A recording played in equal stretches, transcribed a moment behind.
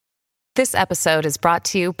This episode is brought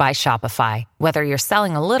to you by Shopify. Whether you're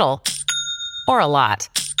selling a little or a lot,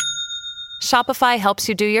 Shopify helps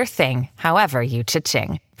you do your thing, however you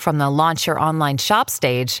cha-ching. From the launch your online shop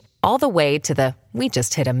stage, all the way to the we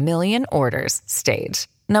just hit 1 million orders stage.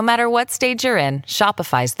 No matter what stage you're in,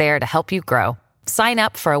 Shopify's there to help you grow. Sign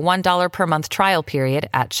up for a $1 per month trial period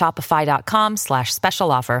at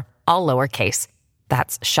shopify.com/special offer, all lowercase.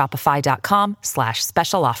 That's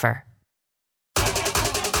shopify.com/special offer.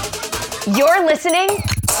 You're listening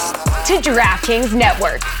to DraftKings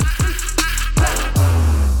Network.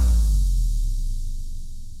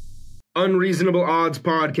 Unreasonable Odds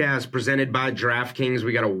podcast presented by DraftKings.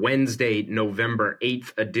 We got a Wednesday, November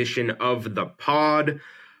 8th edition of the pod.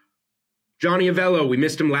 Johnny Avello, we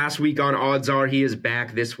missed him last week on Odds Are. He is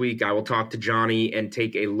back this week. I will talk to Johnny and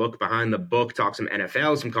take a look behind the book, talk some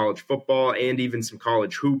NFL, some college football, and even some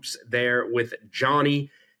college hoops there with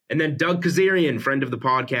Johnny. And then Doug Kezirian, friend of the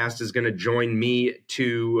podcast, is going to join me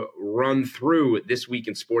to run through this week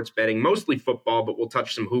in sports betting, mostly football, but we'll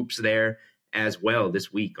touch some hoops there as well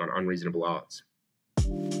this week on Unreasonable Odds.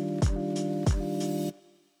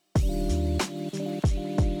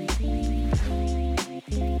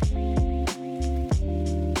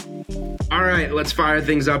 All right, let's fire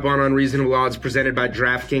things up on Unreasonable Odds presented by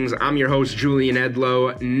DraftKings. I'm your host, Julian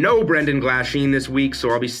Edlow. No Brendan Glasheen this week, so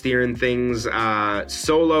I'll be steering things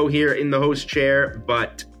solo here in the host chair,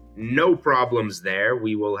 but no problems there.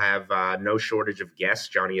 We will have no shortage of guests.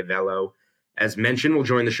 Johnny Avello, as mentioned, will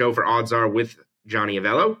join the show for Odds Are with Johnny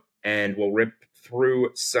Avello, and we'll rip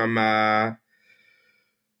through some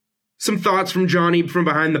thoughts from Johnny from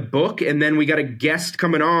behind the book, and then we got a guest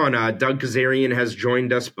coming on. Doug Kezirian has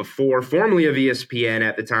joined us before, formerly of ESPN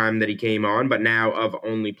at the time that he came on, but now of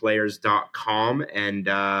onlyplayers.com, and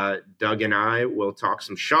Doug and I will talk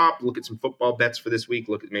some shop, look at some football bets for this week,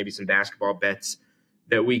 look at maybe some basketball bets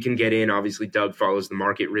that we can get in. Obviously, Doug follows the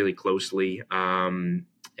market really closely and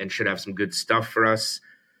should have some good stuff for us.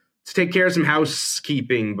 Let's take care of some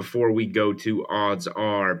housekeeping before we go to Odds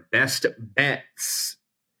Are. Best bets.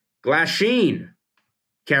 Glasheen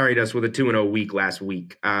carried us with a 2-0 week last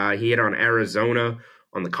week. He hit on Arizona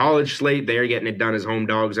on the college slate. They're getting it done as home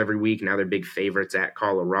dogs every week. Now they're big favorites at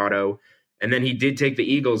Colorado. And then he did take the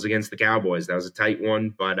Eagles against the Cowboys. That was a tight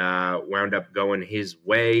one, but wound up going his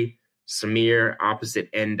way. Samir, opposite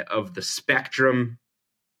end of the spectrum,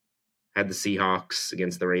 had the Seahawks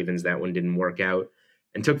against the Ravens. That one didn't work out.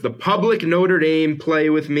 And took the public Notre Dame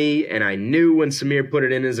play with me. And I knew when Samir put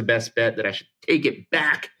it in as a best bet that I should take it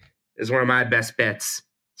back as one of my best bets,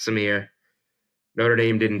 Samir. Notre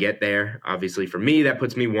Dame didn't get there. Obviously, for me, that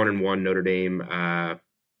puts me 1-1. Notre Dame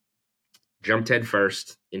jumped head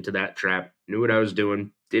first into that trap. Knew what I was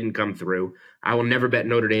doing. Didn't come through. I will never bet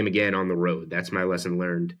Notre Dame again on the road. That's my lesson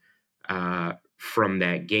learned from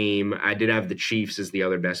that game. I did have the Chiefs as the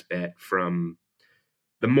other best bet from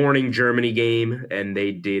the morning Germany game, and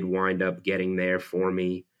they did wind up getting there for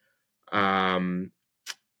me.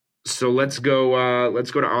 So let's go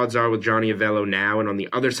to Odds Are with Johnny Avello now, and on the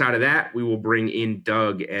other side of that, we will bring in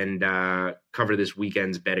Doug and cover this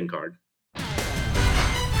weekend's betting card.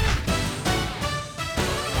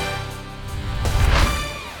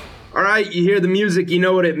 All right, you hear the music, you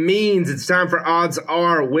know what it means. It's time for Odds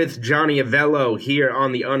Are with Johnny Avello here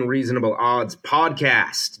on the Unreasonable Odds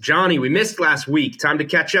podcast. Johnny, we missed last week. Time to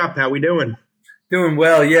catch up. How we doing? Doing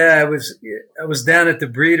well. Yeah, I was down at the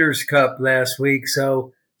Breeders' Cup last week,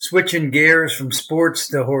 so switching gears from sports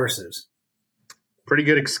to horses. Pretty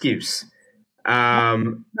good excuse.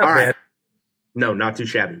 Not all right. bad. No, not too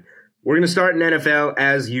shabby. We're going to start in NFL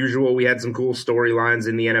as usual. We had some cool storylines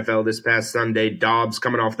in the NFL this past Sunday. Dobbs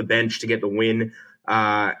coming off the bench to get the win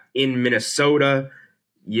in Minnesota.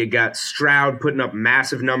 You got Stroud putting up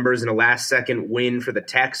massive numbers in a last-second win for the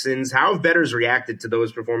Texans. How have bettors reacted to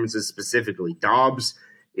those performances specifically? Dobbs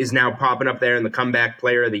is now popping up there in the comeback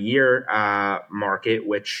player of the year market,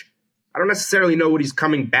 which I don't necessarily know what he's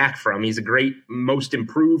coming back from. He's a great most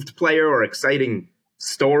improved player or exciting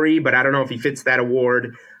story, but I don't know if he fits that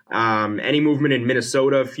award. Any movement in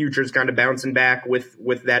Minnesota, futures kind of bouncing back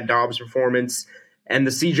with that Dobbs performance. And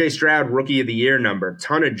the CJ Stroud Rookie of the Year number,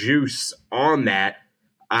 ton of juice on that.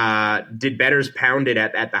 Did bettors pound it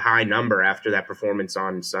at the high number after that performance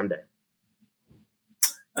on Sunday?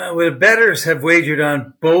 Well, the bettors have wagered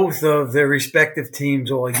on both of their respective teams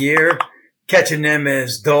all year, catching them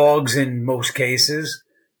as dogs in most cases.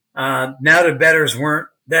 Now the bettors weren't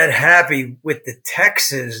that happy with the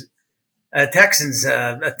Texans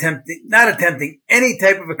not attempting any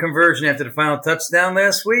type of a conversion after the final touchdown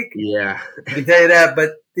last week. Yeah. I can tell you that,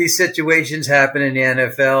 but these situations happen in the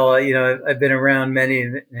NFL. I've been around many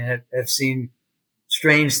and have seen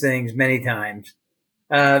strange things many times.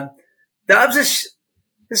 Dobbs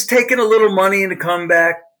has taken a little money in the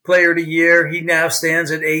comeback player of the year. He now stands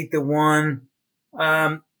at 8-1.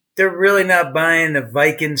 They're really not buying the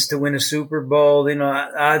Vikings to win a Super Bowl.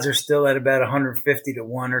 Odds are still at about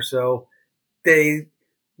 150-1 or so. They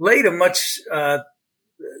laid a much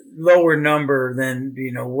lower number than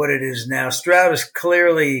what it is now. Stroud is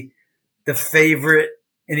clearly the favorite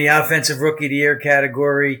in the offensive rookie of the year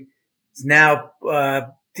category. It's now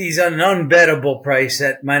he's an unbettable price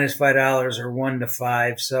at -$5 or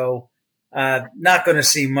 1-5. So not going to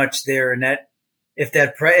see much there. And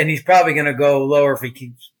and he's probably going to go lower if he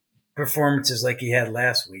keeps performances like he had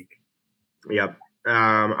last week. Yep.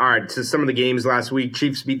 All right. So some of the games last week: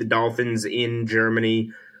 Chiefs beat the Dolphins in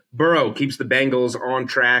Germany. Burrow keeps the Bengals on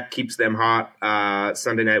track, keeps them hot.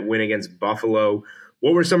 Sunday night win against Buffalo.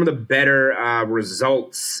 What were some of the better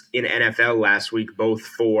results in NFL last week, both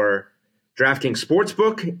for DraftKings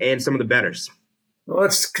Sportsbook and some of the bettors? Well,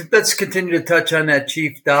 let's continue to touch on that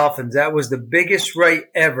Chiefs Dolphins. That was the biggest right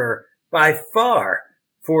ever by far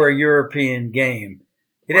for a European game.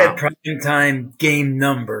 It had prime time game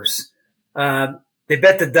numbers. They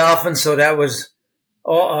bet the Dolphins, so that was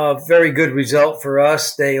a very good result for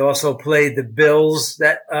us. They also played the Bills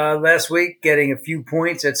that last week, getting a few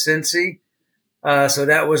points at Cincy. So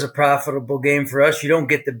that was a profitable game for us. You don't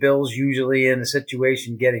get the Bills usually in a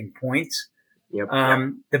situation getting points. Yep.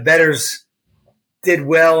 The bettors did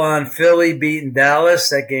well on Philly beating Dallas.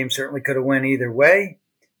 That game certainly could have went either way.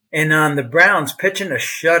 And on the Browns pitching a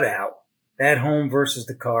shutout at home versus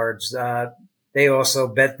the Cards, they also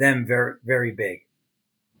bet them very, very big.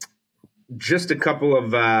 Just a couple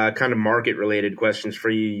of kind of market-related questions for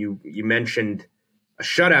you. You mentioned a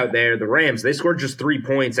shutout there. The Rams, they scored just 3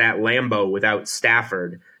 points at Lambeau without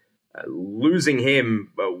Stafford. Losing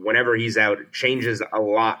him whenever he's out changes a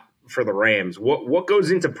lot for the Rams. What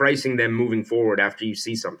goes into pricing them moving forward after you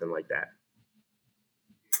see something like that?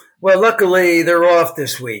 Well, luckily they're off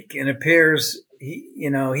this week, and it appears he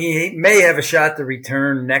may have a shot to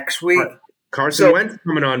return next week. Carson Wentz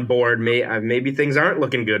coming on board. Maybe things aren't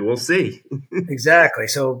looking good. We'll see. Exactly.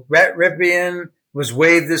 So Brett Rypien was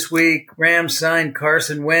waived this week. Rams signed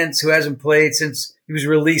Carson Wentz, who hasn't played since he was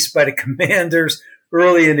released by the Commanders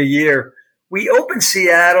early in the year. We open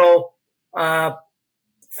Seattle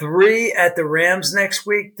 3 at the Rams next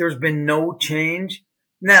week. There's been no change.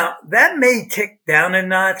 Now, that may tick down a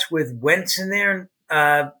notch with Wentz in there.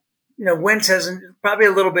 Wentz hasn't probably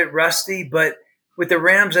a little bit rusty, but with the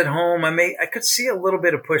Rams at home, I could see a little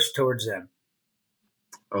bit of push towards them.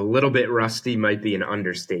 A little bit rusty might be an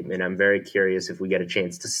understatement. I'm very curious if we get a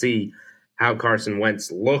chance to see how Carson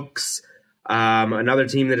Wentz looks. Another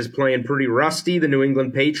team that is playing pretty rusty, the New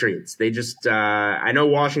England Patriots. They just I know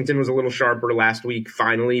Washington was a little sharper last week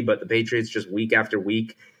finally, but the Patriots just week after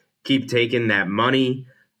week keep taking that money.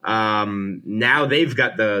 Now they've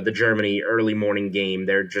got the Germany early morning game.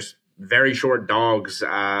 They're just very short dogs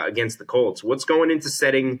against the Colts. What's going into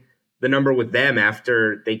setting the number with them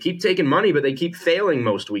after they keep taking money, but they keep failing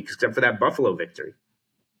most weeks, except for that Buffalo victory?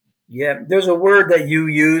 Yeah, there's a word that you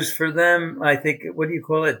use for them. I think, what do you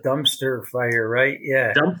call it? Dumpster fire, right?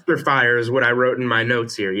 Yeah. Dumpster fire is what I wrote in my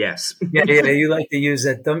notes here, yes. Yeah, you like to use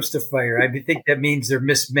that dumpster fire. I think that means they're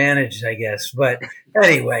mismanaged, I guess. But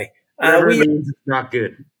anyway. Means it's not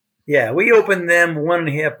good. Yeah, we opened them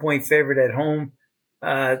 1.5 point favorite at home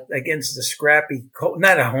against the scrappy,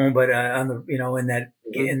 not at home, but on the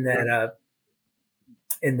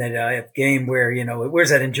in that game where where's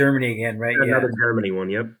that in Germany again, right? Another Germany one,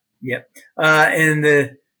 yep. Yep.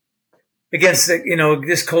 And against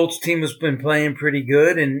this Colts team has been playing pretty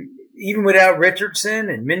good, and even without Richardson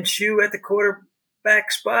and Minshew at the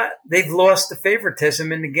quarterback spot, they've lost the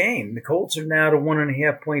favoritism in the game. The Colts are now the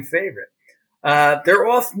 1.5 point favorite. They're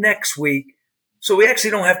off next week, so we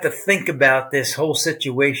actually don't have to think about this whole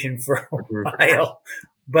situation for a while.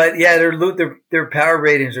 But yeah, their power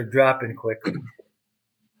ratings are dropping quickly.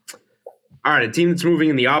 All right, a team that's moving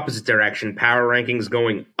in the opposite direction, power rankings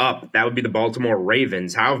going up. That would be the Baltimore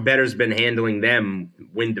Ravens. How have bettors been handling them?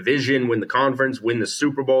 Win division, win the conference, win the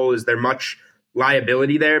Super Bowl? Is there much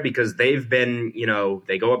liability there? Because they've been,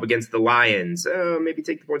 they go up against the Lions. Maybe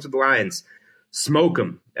take the points with the Lions. Smoke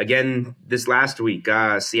them. Again, this last week,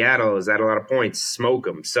 Seattle is at a lot of points. Smoke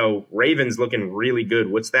them. So Ravens looking really good.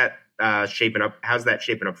 What's that shaping up? How's that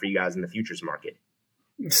shaping up for you guys in the futures market?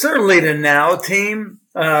 Certainly the now team.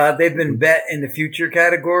 They've been bet in the future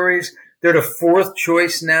categories. They're the fourth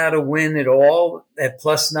choice now to win it all at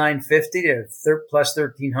plus 950. They're plus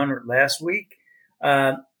 1,300 last week.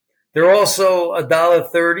 They're also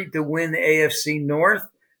 $1.30 to win the AFC North.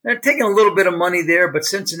 They're taking a little bit of money there, but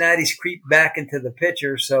Cincinnati's creeped back into the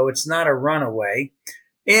picture, so it's not a runaway.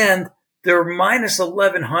 And they're minus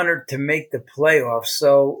 1,100 to make the playoffs,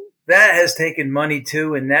 so that has taken money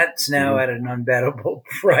too, and that's now at an unbettable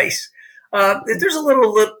price. There's a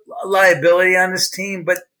little liability on this team,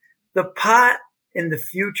 but the pot in the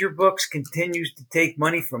future books continues to take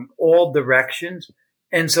money from all directions.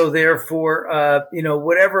 And so therefore,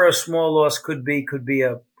 whatever a small loss could be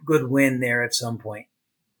a good win there at some point.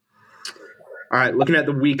 All right, looking at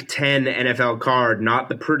the Week 10 NFL card, not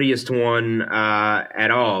the prettiest one at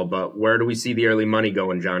all, but where do we see the early money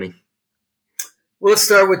going, Johnny? Well, let's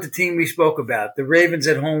start with the team we spoke about. The Ravens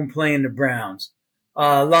at home playing the Browns.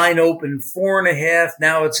 Line opened 4.5.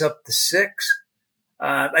 Now it's up to 6.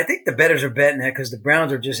 I think the bettors are betting that because the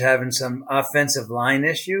Browns are just having some offensive line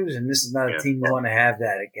issues, and this is not a team you want to have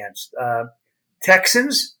that against.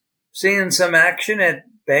 Texans seeing some action at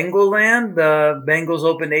Bengal land. The Bengals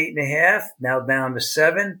opened 8.5, now down to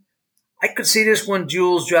 7. I could see this one,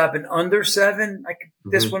 Jules, dropping under 7.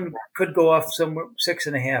 This one could go off somewhere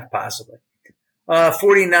 6.5 possibly.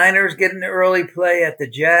 49ers getting the early play at the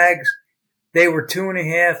Jags. They were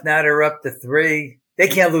 2.5, now they're up to 3. They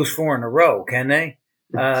can't lose 4 in a row, can they?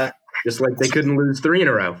 Just like they couldn't lose 3 in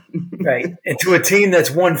a row. Right. And to a team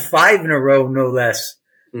that's won 5 in a row, no less.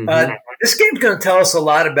 This game's going to tell us a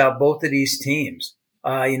lot about both of these teams.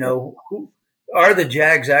 Who are the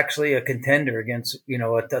Jags actually a contender against,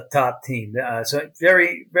 a top team? So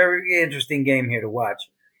very, very interesting game here to watch.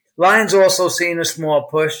 Lions also seeing a small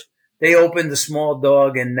push. They opened the small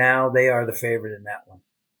dog, and now they are the favorite in that one.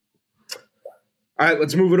 All right,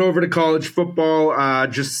 let's move it over to college football.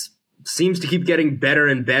 Just seems to keep getting better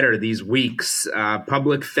and better these weeks.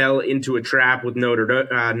 Public fell into a trap with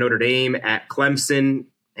Notre Dame at Clemson.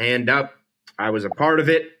 Hand up. I was a part of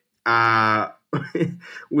it.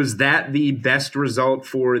 Was that the best result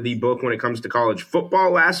for the book when it comes to college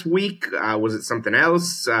football last week? Was it something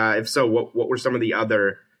else? If so, what were some of the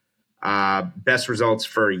other best results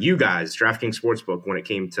for you guys, DraftKings Sportsbook, when it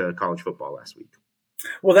came to college football last week?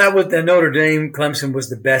 Well, that was the Notre Dame Clemson was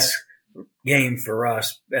the best game for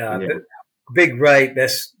us. Big right,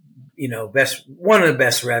 best one of the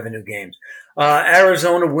best revenue games.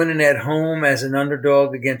 Arizona winning at home as an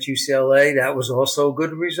underdog against UCLA. That was also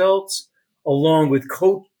good results, along with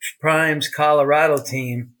Coach Prime's Colorado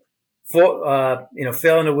team,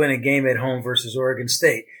 failing to win a game at home versus Oregon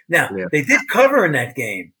State. Now, they did cover in that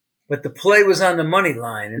game, but the play was on the money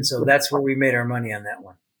line, and so that's where we made our money on that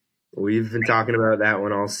one. We've been talking about that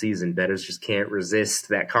one all season. Bettors just can't resist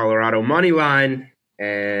that Colorado money line,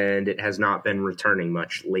 and it has not been returning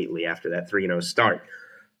much lately after that 3-0 start.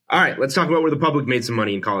 All right, let's talk about where the public made some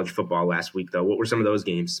money in college football last week, though. What were some of those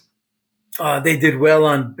games? They did well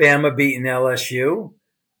on Bama beating LSU.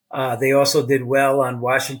 They also did well on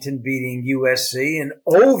Washington beating USC and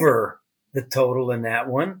over the total in that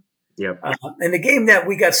one. Yep. And the game that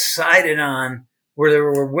we got sided on, where there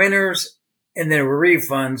were winners and there were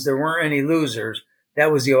refunds, there weren't any losers.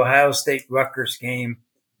 That was the Ohio State-Rutgers game.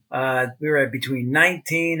 We were at between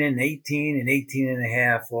 19 and 18 and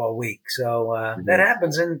 18.5 all week. So that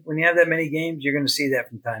happens. And when you have that many games, you're going to see that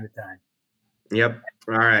from time to time. Yep.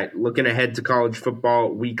 All right. Looking ahead to college football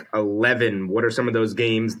week 11, what are some of those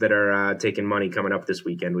games that are taking money coming up this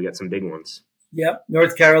weekend? We got some big ones. Yep.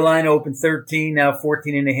 North Carolina opened 13, now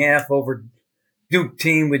 14.5 over Duke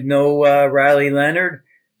team with no Riley Leonard.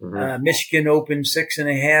 Michigan opened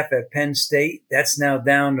 6.5 at Penn State. That's now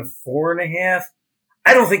down to 4.5.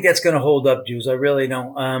 I don't think that's going to hold up, Jules. I really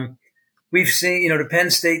don't. We've seen, the Penn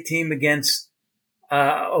State team against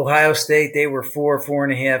Ohio State. They were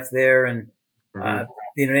 4.5 there, and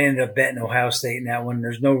they ended up betting Ohio State in that one.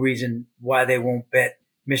 There's no reason why they won't bet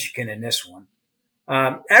Michigan in this one.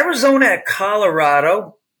 Arizona at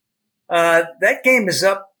Colorado. That game is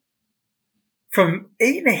up from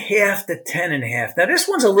 8.5 to 10.5. Now, this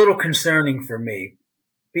one's a little concerning for me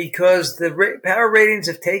because the power ratings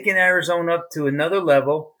have taken Arizona up to another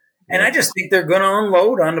level, and I just think they're going to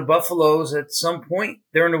unload on the Buffaloes at some point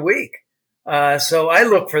during the week. So I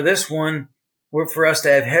look for this one for us to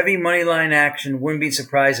have heavy money line action. Wouldn't be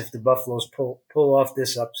surprised if the Buffaloes pull off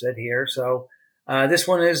this upset here. So this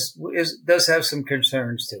one does have some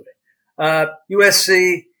concerns to it.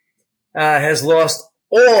 USC has lost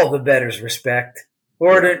all the bettors' respect.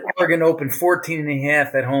 Oregon opened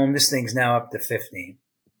 14.5 at home. This thing's now up to 15.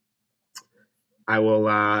 I will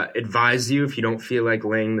advise you, if you don't feel like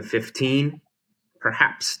laying the 15,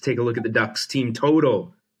 perhaps take a look at the Ducks team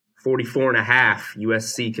total, 44.5.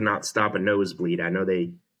 USC cannot stop a nosebleed. I know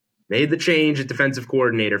they made the change at defensive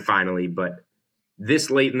coordinator finally, but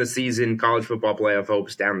this late in the season, college football playoff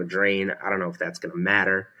hopes down the drain. I don't know if that's going to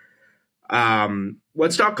matter.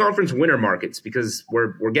 Let's talk conference winner markets because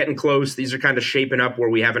we're getting close. These are kind of shaping up where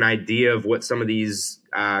we have an idea of what some of these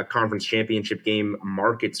conference championship game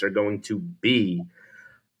markets are going to be.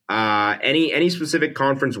 Any specific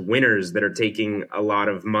conference winners that are taking a lot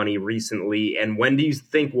of money recently, and when do you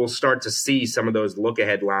think we'll start to see some of those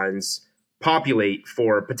look-ahead lines populate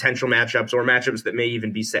for potential matchups or matchups that may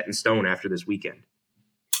even be set in stone after this weekend?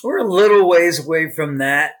 We're a little ways away from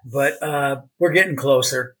that, but we're getting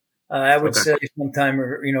closer. I would say sometime,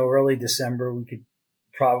 early December, we could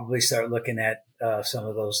probably start looking at some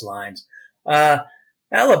of those lines.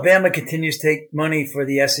 Alabama continues to take money for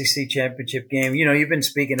the SEC championship game. You've been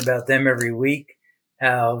speaking about them every week,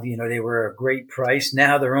 how, they were a great price.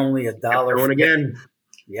 Now they're only $1. Going again.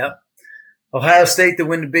 Yep. Ohio State to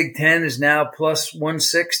win the Big Ten is now plus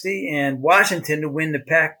 160, and Washington to win the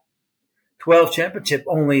Pac-12 championship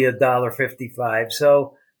only $1.55.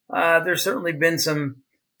 So there's certainly been some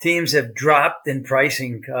teams have dropped in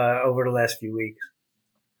pricing over the last few weeks.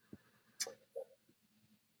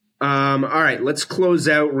 All right, let's close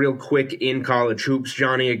out real quick in college hoops.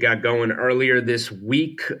 Johnny, it got going earlier this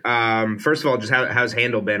week. First of all, just how's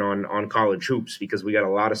Handle been on college hoops? Because we got a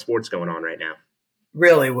lot of sports going on right now.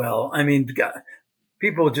 Really well. I mean,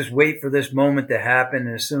 people just wait for this moment to happen,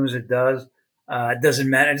 and as soon as it does, it doesn't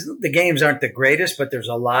matter. The games aren't the greatest, but there's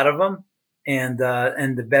a lot of them, and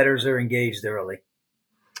the bettors are engaged early.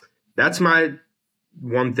 That's my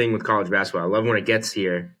one thing with college basketball. I love when it gets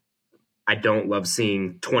here. I don't love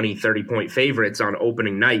seeing 20, 30-point favorites on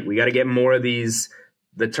opening night. We got to get more of these.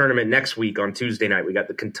 The tournament next week on Tuesday night, we got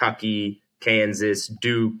the Kentucky, Kansas,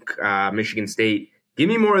 Duke, Michigan State. Give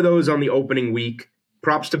me more of those on the opening week.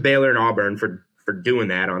 Props to Baylor and Auburn for doing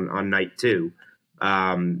that on night 2.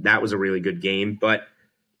 That was a really good game. But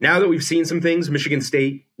now that we've seen some things, Michigan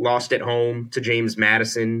State lost at home to James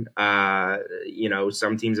Madison.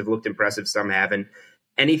 Some teams have looked impressive, some haven't.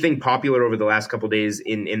 Anything popular over the last couple of days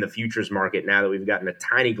in the futures market now that we've gotten a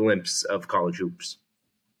tiny glimpse of college hoops?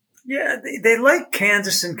 Yeah, they like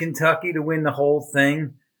Kansas and Kentucky to win the whole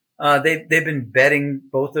thing. They've been betting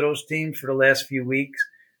both of those teams for the last few weeks.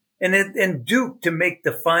 And Duke to make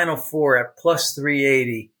the Final Four at plus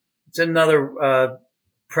 380. It's another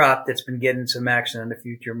prop that's been getting some action on the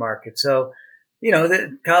future market. So,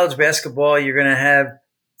 the college basketball, you're going to have a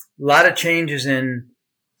lot of changes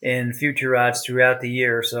in future odds throughout the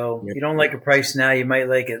year. So if you don't like a price now, you might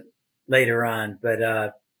like it later on.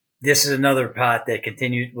 But this is another pot that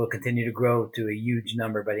will continue to grow to a huge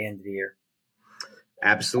number by the end of the year.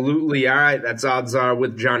 Absolutely. All right. That's Odds Are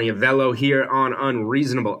with Johnny Avello here on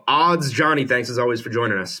Unreasonable Odds. Johnny, thanks as always for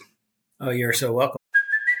joining us. Oh, you're so welcome.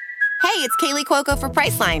 Hey, it's Kaylee Cuoco for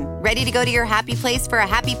Priceline. Ready to go to your happy place for a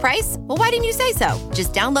happy price? Well, why didn't you say so?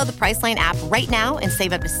 Just download the Priceline app right now and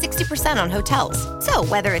save up to 60% on hotels. So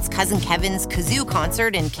whether it's Cousin Kevin's Kazoo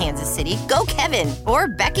Concert in Kansas City, go Kevin, or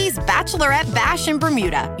Becky's Bachelorette Bash in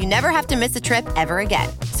Bermuda, you never have to miss a trip ever again.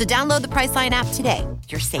 So download the Priceline app today.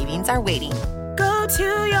 Your savings are waiting. Go to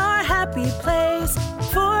your happy place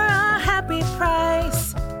for a happy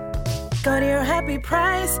price. Go to your happy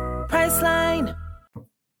price, Priceline.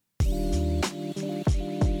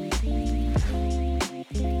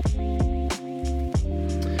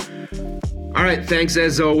 All right, thanks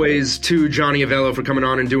as always to Johnny Avello for coming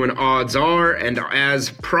on and doing Odds Are. And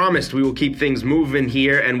as promised, we will keep things moving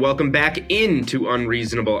here and welcome back into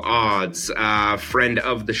Unreasonable Odds. Friend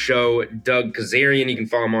of the show, Doug Kezirian. You can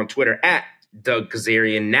follow him on Twitter at Doug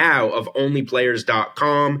Kezirian, now of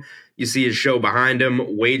onlyplayers.com. You see his show behind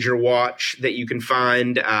him, Wager Watch, that you can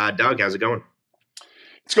find. Doug, how's it going?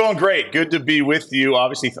 It's going great. Good to be with you.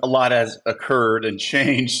 Obviously, a lot has occurred and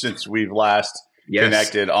changed since we've last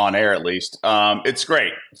connected on air, at least. It's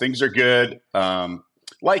great. Things are good.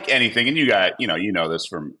 Like anything, and you know this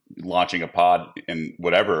from launching a pod and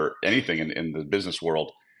whatever, anything in the business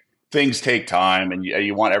world. Things take time, and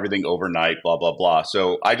you want everything overnight, blah, blah, blah.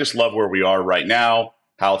 So I just love where we are right now,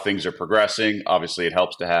 how things are progressing. Obviously, it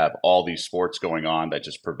helps to have all these sports going on that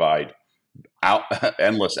just provide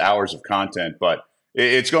endless hours of content. But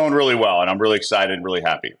it's going really well, and I'm really excited and really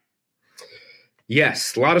happy.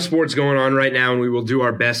 Yes, a lot of sports going on right now, and we will do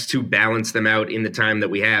our best to balance them out in the time that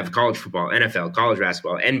we have. College football, NFL, college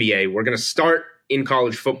basketball, NBA. We're going to start in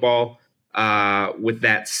college football with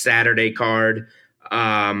that Saturday card.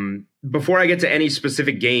 Before I get to any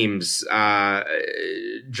specific games,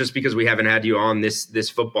 just because we haven't had you on this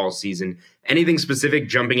football season, anything specific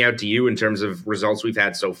jumping out to you in terms of results we've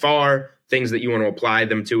had so far, things that you want to apply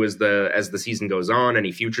them to as the season goes on,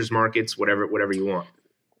 any futures markets, whatever you want?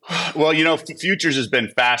 Well, futures has been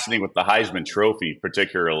fascinating with the Heisman Trophy,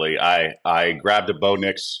 particularly. I grabbed a Bo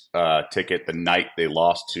Nix ticket the night they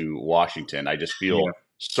lost to Washington. I just feel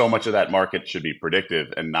so much of that market should be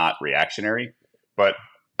predictive and not reactionary. But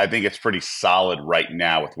I think it's pretty solid right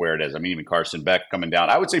now with where it is. I mean, even Carson Beck coming down.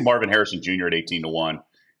 I would say Marvin Harrison Jr. at 18-1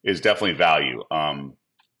 is definitely value.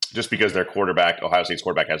 Just because their quarterback, Ohio State's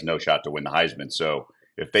quarterback, has no shot to win the Heisman. So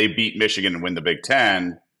if they beat Michigan and win the Big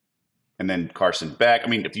Ten, and then Carson Beck, I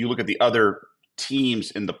mean, if you look at the other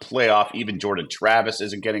teams in the playoff, even Jordan Travis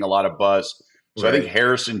isn't getting a lot of buzz. So I think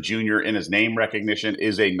Harrison Jr. in his name recognition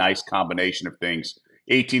is a nice combination of things.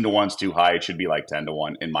 18-1 is too high. It should be like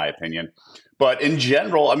 10-1, in my opinion. But in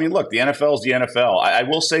general, I mean, look, the NFL is the NFL. I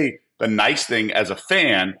will say the nice thing as a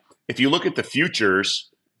fan, if you look at the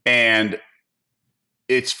futures, and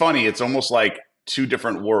it's funny, it's almost like two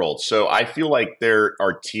different worlds. So I feel like there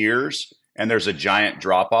are tiers, and there's a giant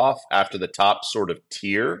drop-off after the top sort of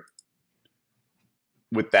tier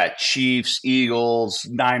with that Chiefs, Eagles,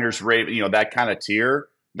 Niners, Ravens, that kind of tier.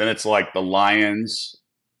 Then it's like the Lions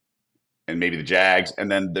and maybe the Jags, and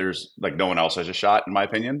then there's like no one else has a shot, in my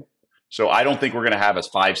opinion. So I don't think we're going to have a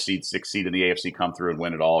 5 seed, 6 seed in the AFC come through and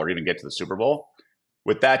win it all or even get to the Super Bowl.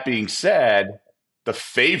 With that being said, the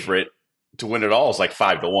favorite to win it all is like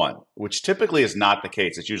 5-1, which typically is not the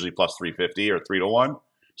case. It's usually plus 350 or 3-1.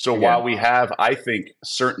 So while we have, I think,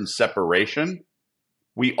 certain separation,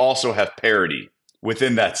 we also have parity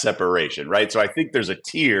within that separation, right? So I think there's a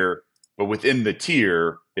tier, but within the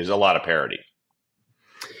tier is a lot of parity.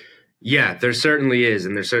 Yeah, there certainly is,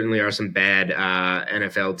 and there certainly are some bad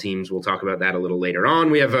NFL teams. We'll talk about that a little later on.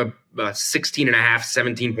 We have a 16.5,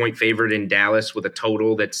 17-point favorite in Dallas with a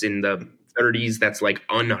total that's in the 30s. That's like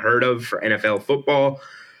unheard of for NFL football.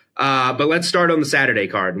 But let's start on the Saturday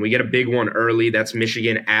card, and we get a big one early. That's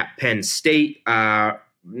Michigan at Penn State.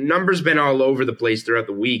 Numbers been all over the place throughout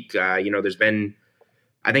the week. There's been,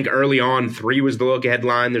 I think early on, 3 was the look-ahead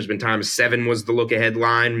line. There's been times 7 was the look-ahead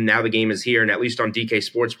line. Now the game is here, and at least on DK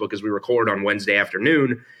Sportsbook, as we record on Wednesday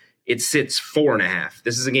afternoon, it sits 4.5.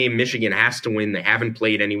 This is a game Michigan has to win. They haven't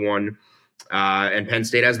played anyone, and Penn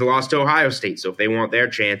State has the loss to Ohio State. So if they want their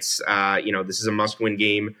chance, this is a must-win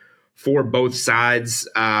game for both sides.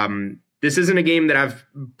 This isn't a game that I've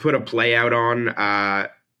put a play out on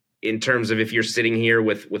in terms of if you're sitting here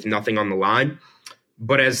with nothing on the line.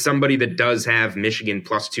 But as somebody that does have Michigan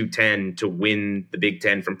plus 210 to win the Big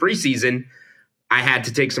Ten from preseason, I had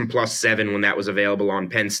to take some plus 7 when that was available on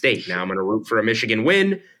Penn State. Now I'm going to root for a Michigan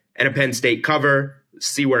win and a Penn State cover,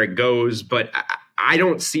 see where it goes. But I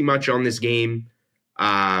don't see much on this game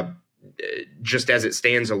just as it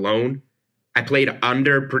stands alone. I played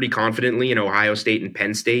under pretty confidently in Ohio State and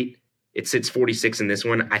Penn State. It sits 46 in this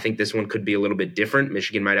one. I think this one could be a little bit different.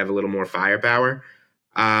 Michigan might have a little more firepower.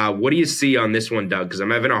 What do you see on this one, Doug? Because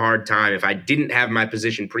I'm having a hard time, if I didn't have my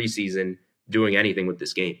position preseason, doing anything with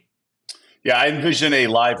this game. Yeah, I envision a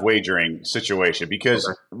live wagering situation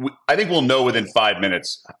because I think we'll know within 5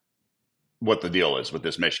 minutes what the deal is with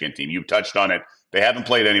this Michigan team. You touched on it. They haven't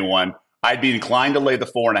played anyone. I'd be inclined to lay the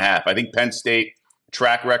 4.5. I think Penn State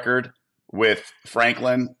track record with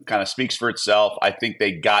Franklin kind of speaks for itself. I think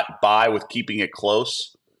they got by with keeping it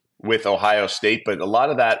close with Ohio State, but a lot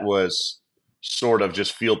of that was sort of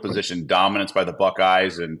just field position dominance by the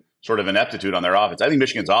Buckeyes and sort of ineptitude on their offense. I think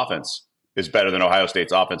Michigan's offense is better than Ohio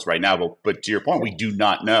State's offense right now, but to your point, we do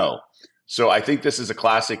not know. So I think this is a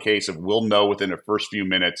classic case of we'll know within the first few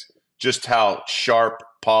minutes just how sharp,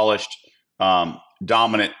 polished,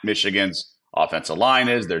 dominant Michigan's offensive line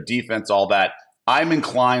is, their defense, all that. I'm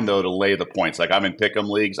inclined, though, to lay the points. Like I'm in pick'em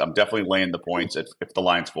leagues. I'm definitely laying the points if the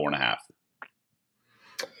line's 4.5.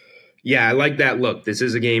 Yeah, I like that look. This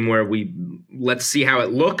is a game where let's see how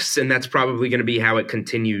it looks, and that's probably going to be how it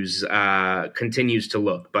continues to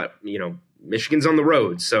look. But Michigan's on the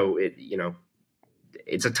road, so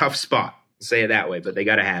it's a tough spot. Say it that way, but they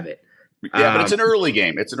got to have it. Yeah, but it's an early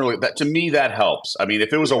game. To me, that helps. I mean,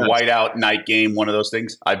 if it was a whiteout night game, one of those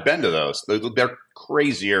things, I've been to those. They're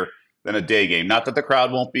crazier than a day game. Not that the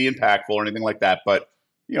crowd won't be impactful or anything like that, but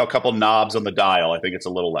a couple knobs on the dial, I think it's a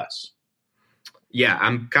little less. Yeah,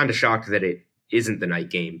 I'm kind of shocked that it isn't the night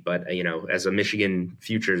game, but as a Michigan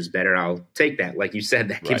futures bettor, I'll take that. Like you said,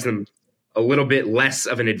 that gives them a little bit less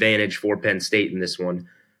of an advantage for Penn State in this one.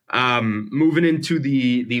 Moving into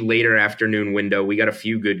the later afternoon window, we got a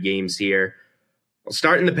few good games here. I'll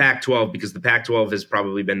start in the Pac-12 because the Pac-12 has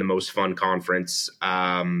probably been the most fun conference.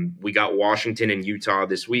 We got Washington and Utah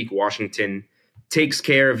this week. Washington takes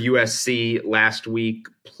care of USC last week.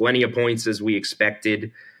 Plenty of points as we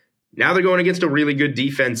expected. Now they're going against a really good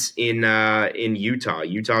defense in Utah.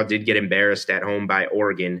 Utah did get embarrassed at home by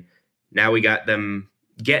Oregon. Now we got them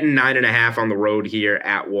getting 9.5 on the road here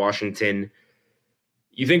at Washington.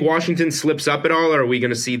 You think Washington slips up at all, or are we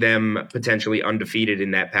going to see them potentially undefeated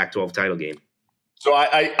in that Pac-12 title game? So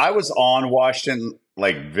I was on Washington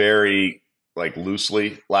very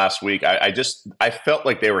loosely last week. I felt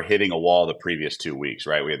like they were hitting a wall the previous 2 weeks,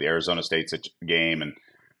 right? We had the Arizona State game, and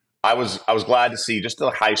I was glad to see just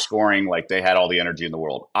the high scoring, like they had all the energy in the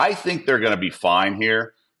world. I think they're going to be fine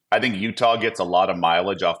here. I think Utah gets a lot of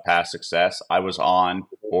mileage off past success. I was on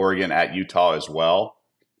Oregon at Utah as well.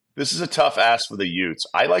 This is a tough ask for the Utes.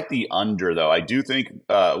 I like the under, though. I do think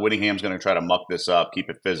Whittingham's going to try to muck this up, keep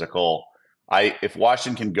it physical. If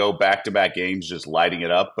Washington can go back-to-back games just lighting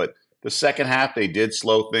it up, but the second half they did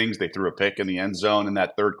slow things. They threw a pick in the end zone in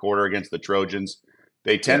that third quarter against the Trojans.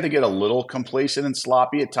 They tend to get a little complacent and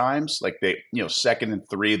sloppy at times. Like second and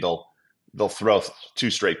 3, they'll throw 2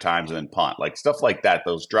 straight times and then punt. Like stuff like that.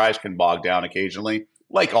 Those drives can bog down occasionally.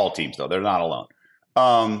 Like all teams, though. They're not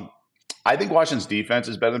alone. I think Washington's defense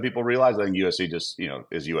is better than people realize. I think USC just,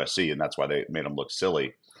 is USC, and that's why they made them look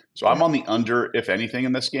silly. So I'm on the under, if anything,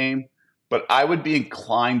 in this game. But I would be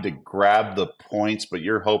inclined to grab the points. But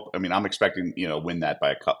I'm expecting, win that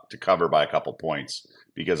to cover by a couple points,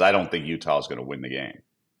 because I don't think Utah is going to win the game.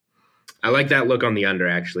 I like that look on the under,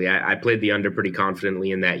 actually. I played the under pretty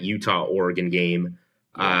confidently in that Utah-Oregon game.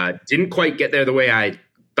 Didn't quite get there the way I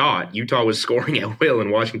thought. Utah was scoring at will,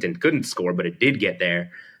 and Washington couldn't score, but it did get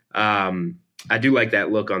there. I do like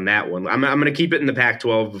that look on that one. I'm going to keep it in the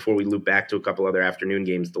Pac-12 before we loop back to a couple other afternoon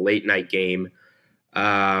games. The late-night game,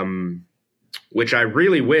 which I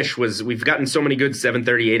really wish was – we've gotten so many good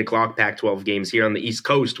 7:30, 8 o'clock Pac-12 games here on the East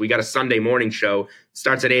Coast. We got a Sunday morning show. It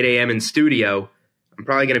starts at 8 a.m. in studio. I'm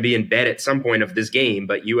probably going to be in bed at some point of this game,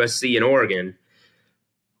 but USC and Oregon.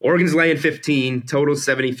 Oregon's laying 15, total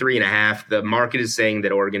 73.5. The market is saying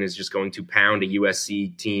that Oregon is just going to pound a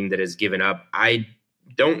USC team that has given up. I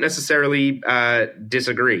don't necessarily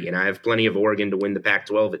disagree, and I have plenty of Oregon to win the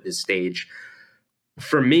Pac-12 at this stage.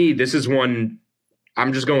 For me, this is one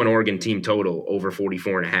I'm just going Oregon team total over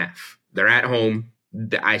 44.5. They're at home.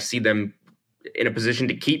 I see them in a position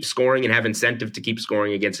to keep scoring and have incentive to keep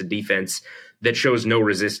scoring against a defense that shows no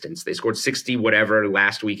resistance. They scored 60 whatever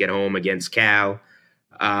last week at home against Cal.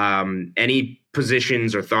 Any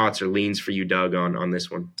positions or thoughts or leans for you, Doug, on this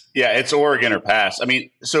one? Yeah, it's Oregon or pass. I mean,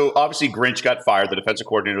 so obviously Grinch got fired, the defensive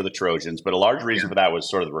coordinator of the Trojans, but a large reason for that was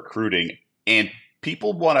sort of the recruiting. And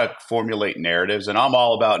people want to formulate narratives, and I'm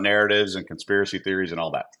all about narratives and conspiracy theories and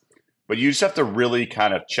all that. But you just have to really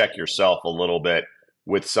kind of check yourself a little bit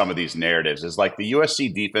with some of these narratives. Is like the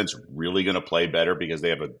USC defense really going to play better because they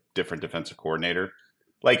have a different defensive coordinator?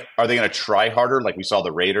 Like, are they going to try harder like we saw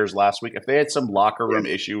the Raiders last week? If they had some locker room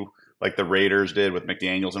issue like the Raiders did with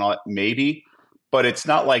McDaniels and all that, maybe. But it's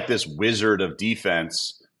not like this wizard of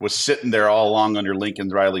defense was sitting there all along under Lincoln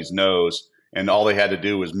Riley's nose, and all they had to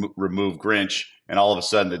do was remove Grinch, and all of a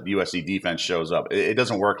sudden the USC defense shows up. It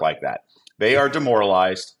doesn't work like that. They are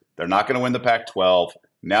demoralized. They're not going to win the Pac-12.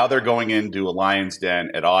 Now they're going into a Lion's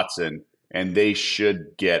Den at Autzen, and they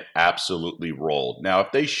should get absolutely rolled. Now,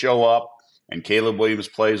 if they show up and Caleb Williams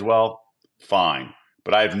plays well, fine.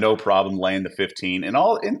 But I have no problem laying the 15. And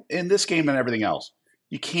all in this game and everything else,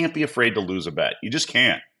 you can't be afraid to lose a bet. You just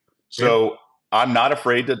can't. So I'm not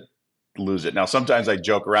afraid to lose it. Now, sometimes I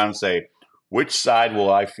joke around and say, which side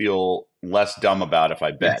will I feel less dumb about if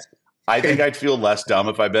I bet? Yes. I think I'd feel less dumb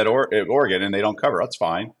if I bet Oregon and they don't cover. That's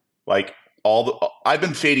fine. Like I've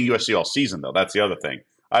been fading USC all season, though. That's the other thing.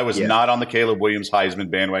 I was not on the Caleb Williams Heisman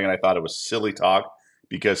bandwagon. I thought it was silly talk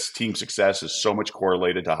because team success is so much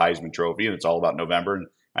correlated to Heisman Trophy, and it's all about November. And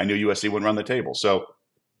I knew USC wouldn't run the table. So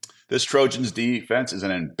this Trojans defense is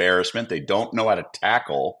an embarrassment. They don't know how to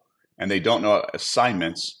tackle, and they don't know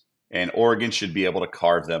assignments. And Oregon should be able to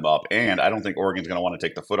carve them up. And I don't think Oregon's going to want to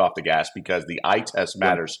take the foot off the gas because the eye test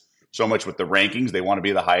matters so much with the rankings. They want to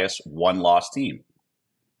be the highest one-loss team.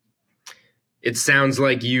 It sounds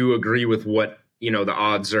like you agree with what the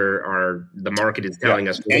odds are the market is telling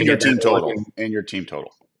us. And your team total. And your team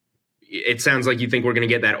total. It sounds like you think we're going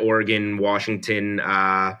to get that Oregon-Washington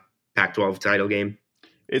Pac-12 title game.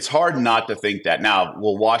 It's hard not to think that. Now,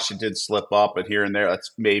 will Washington slip up and here and there?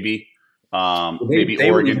 That's maybe. Maybe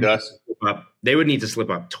Oregon does. They would need to slip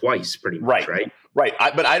up twice, pretty much, right? Right.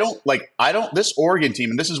 But I don't. This Oregon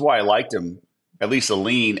team, and this is why I liked him, at least a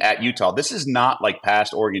lean at Utah. This is not like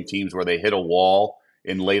past Oregon teams where they hit a wall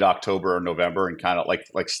in late October or November and kind of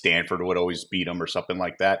like Stanford would always beat them or something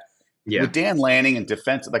like that. Yeah. With Dan Lanning and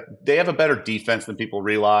defense, like they have a better defense than people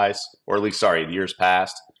realize, or at least, in years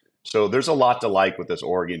past. So there's a lot to like with this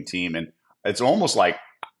Oregon team. And it's almost like,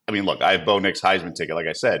 I mean, look, I have Bo Nix Heisman ticket, like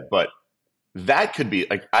I said, but that could be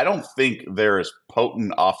like, I don't think they're as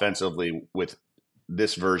potent offensively with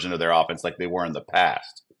this version of their offense like they were in the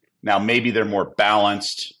past. Now, maybe they're more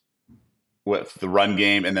balanced with the run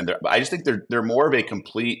game, and then I just think they're more of a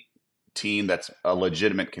complete team that's a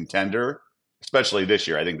legitimate contender, especially this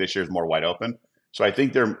year. I think this year is more wide open. So I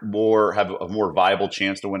think they're have a more viable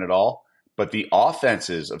chance to win it all. But the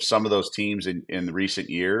offenses of some of those teams in the recent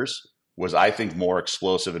years was, I think, more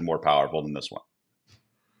explosive and more powerful than this one.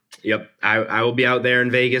 Yep. I will be out there in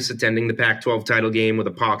Vegas attending the Pac-12 title game with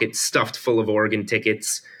a pocket stuffed full of Oregon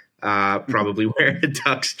tickets, probably wearing a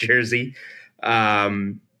Ducks jersey.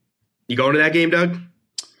 You going to that game, Doug?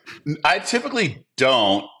 I typically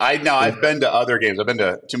don't. I've been to other games. I've been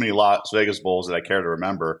to too many Las Vegas Bowls that I care to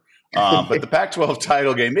remember. But the Pac-12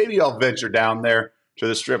 title game, maybe I'll venture down there to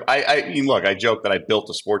the Strip. I mean, look, I joke that I built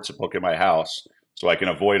a sports book in my house so I can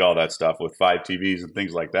avoid all that stuff with 5 TVs and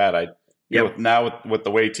things like that. Now with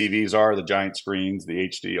the way TVs are, the giant screens, the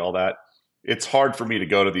HD, all that, it's hard for me to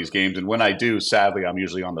go to these games. And when I do, sadly, I'm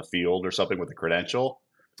usually on the field or something with a credential.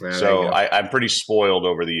 So I'm pretty spoiled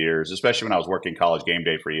over the years, especially when I was working College Game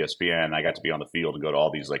Day for ESPN. I got to be on the field and go to all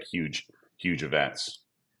these like huge events.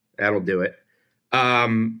 That'll do it.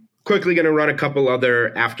 Quickly going to run a couple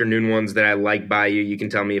other afternoon ones that I like by you. You can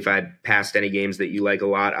tell me if I passed any games that you like a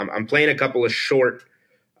lot. I'm playing a couple of short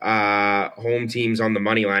home teams on the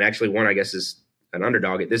money line. Actually, one I guess is an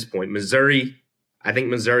underdog at this point. Missouri. I think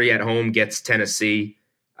Missouri at home gets Tennessee.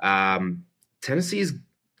 Tennessee's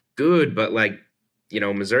good, but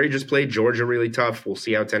Missouri just played Georgia really tough. We'll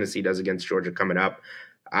see how Tennessee does against Georgia coming up.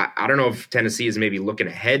 I don't know if Tennessee is maybe looking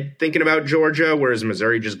ahead thinking about Georgia, whereas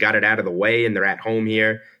Missouri just got it out of the way and they're at home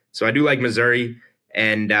here. So I do like Missouri.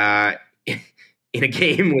 And in a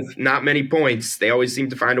game with not many points, they always seem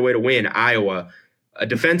to find a way to win. Iowa, a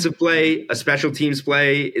defensive play, a special teams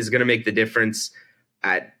play is going to make the difference.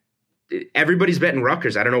 Everybody's betting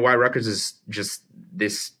Rutgers. I don't know why Rutgers is just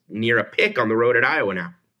this near a pick on the road at Iowa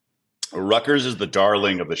now. Rutgers is the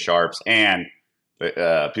darling of the sharps, and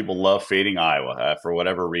people love fading Iowa for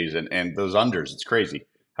whatever reason. And those unders, it's crazy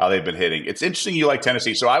how they've been hitting. It's interesting you like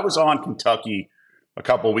Tennessee. So I was on Kentucky a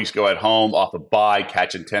couple of weeks ago at home off a bye,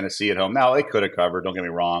 catching Tennessee at home. Now, they could have covered, don't get me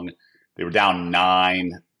wrong. They were down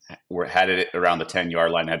 9, had it around the 10-yard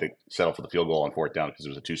line, had to settle for the field goal on 4th down because it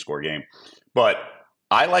was a 2-score game. But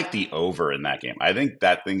I like the over in that game. I think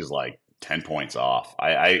that thing's like 10 points off.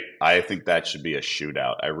 I think that should be a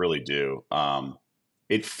shootout. I really do.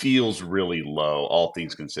 It feels really low, all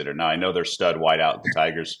things considered. Now, I know they're stud wideout. The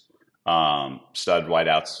Tigers stud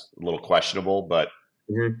wideout's a little questionable, but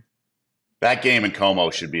that game in Como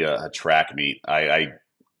should be a track meet.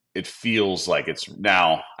 It feels like it's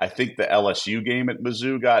now. I think the LSU game at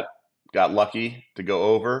Mizzou got lucky to go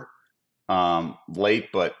over late,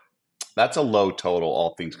 but that's a low total,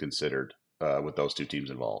 all things considered, with those two teams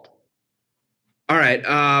involved. All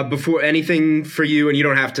right. Before anything for you, and you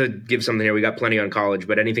don't have to give something here. We got plenty on college,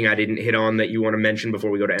 but anything I didn't hit on that you want to mention before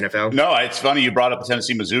we go to NFL? No, it's funny you brought up the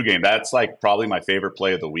Tennessee Mizzou game. That's like probably my favorite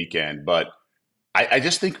play of the weekend. But I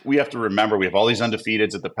just think we have to remember we have all these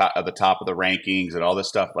undefeateds at the top of the rankings and all this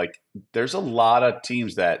stuff. Like, there's a lot of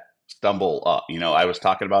teams that stumble up. I was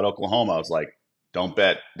talking about Oklahoma. I was like, don't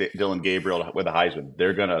bet Dylan Gabriel with a Heisman.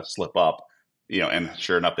 They're gonna slip up. And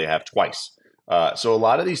sure enough, they have twice. So a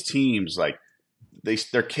lot of these teams, like,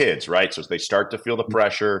 they're kids, right? So they start to feel the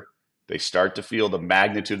pressure. They start to feel the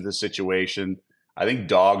magnitude of the situation. I think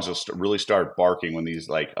dogs will really start barking when these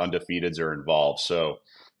like undefeateds are involved. So,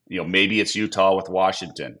 maybe it's Utah with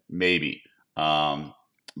Washington, maybe.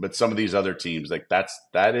 But some of these other teams, like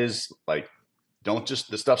that is like,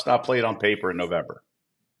 the stuff's not played on paper in November.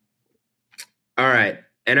 All right.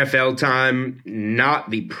 NFL time,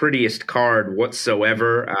 not the prettiest card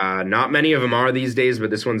whatsoever. Not many of them are these days,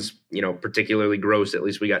 but this one's, particularly gross. At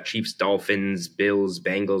least we got Chiefs, Dolphins, Bills,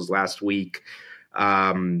 Bengals last week.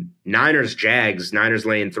 Niners, Jags. Niners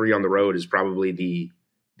laying 3 on the road is probably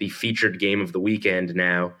the featured game of the weekend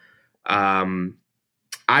now.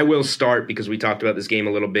 I will start because we talked about this game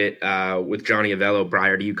a little bit with Johnny Avello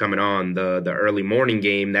prior to you coming on. The early morning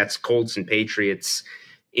game, that's Colts and Patriots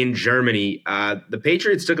in Germany. The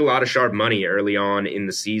Patriots took a lot of sharp money early on in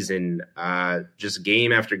the season, just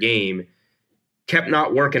game after game, kept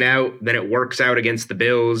not working out. Then it works out against the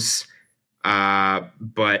Bills.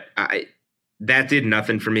 But that did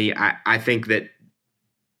nothing for me. I think that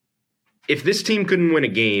if this team couldn't win a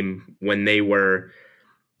game when they were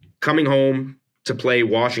coming home to play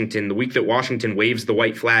Washington, the week that Washington waves the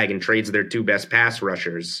white flag and trades their 2 best pass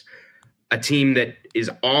rushers, a team that is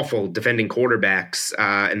awful defending quarterbacks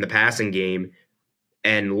in the passing game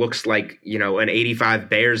and looks like, an 85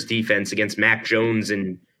 Bears defense against Mac Jones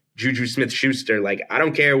and Juju Smith-Schuster. Like, I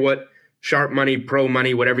don't care what sharp money, pro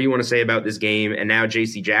money, whatever you want to say about this game. And now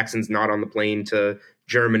J.C. Jackson's not on the plane to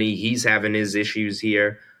Germany. He's having his issues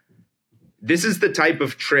here. This is the type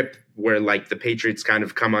of trip where, like, the Patriots kind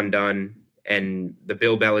of come undone and the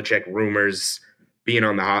Bill Belichick rumors being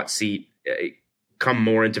on the hot seat come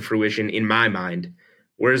more into fruition in my mind.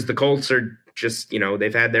 Whereas the Colts are just,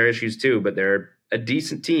 they've had their issues too, but they're a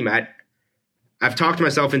decent team. I've talked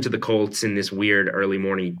myself into the Colts in this weird early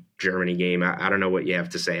morning Germany game. I don't know what you have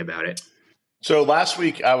to say about it. So last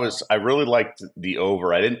week I really liked the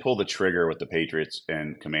over. I didn't pull the trigger with the Patriots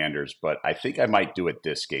and Commanders, but I think I might do it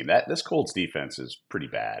this game. This Colts defense is pretty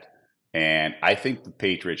bad. And I think the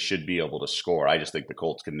Patriots should be able to score. I just think the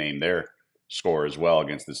Colts can name their score as well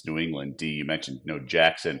against this New England D. You mentioned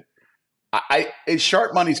Jackson.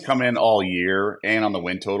 Sharp money's come in all year and on the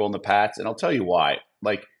win total in the Pats, and I'll tell you why.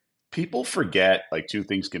 Like, people forget, like, two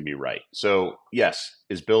things can be right. So, yes,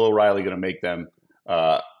 is Bill O'Reilly going to make them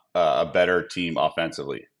a better team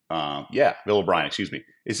offensively? Yeah, Bill O'Brien, excuse me.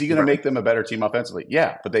 Is he going to make them a better team offensively?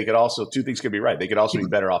 Yeah, but they could also, two things could be right. They could also be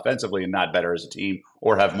better offensively and not better as a team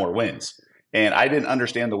or have more wins. And I didn't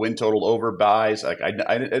understand the win total over buys. Like, I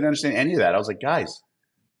didn't understand any of that. I was like, guys,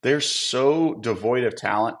 they're so devoid of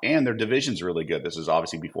talent and their division's really good. This is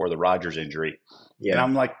obviously before the Rodgers injury. Yeah. And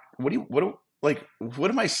I'm like, what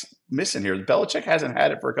am I missing here? Belichick hasn't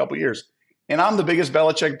had it for a couple of years. And I'm the biggest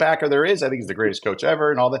Belichick backer there is. I think he's the greatest coach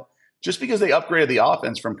ever and all that. Just because they upgraded the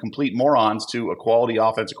offense from complete morons to a quality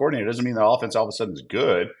offensive coordinator doesn't mean the offense all of a sudden is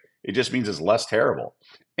good. It just means it's less terrible.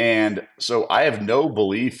 And so I have no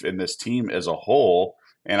belief in this team as a whole.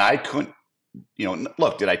 And I couldn't,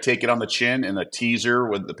 look, did I take it on the chin in the teaser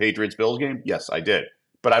with the Patriots-Bills game? Yes, I did.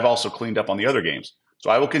 But I've also cleaned up on the other games. So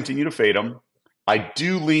I will continue to fade them. I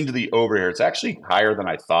do lean to the over here. It's actually higher than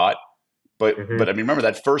I thought. But I mean, remember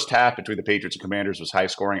that first half between the Patriots and Commanders was high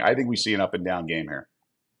scoring. I think we see an up and down game here.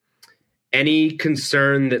 Any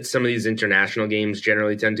concern that some of these international games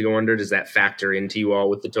generally tend to go under? Does that factor into you all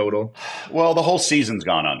with the total? Well, the whole season's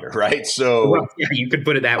gone under, right? So yeah, you could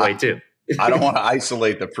put it that way too. I don't want to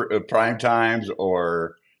isolate the prime times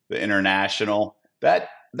or the international. That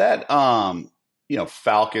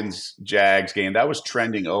Falcons Jags game that was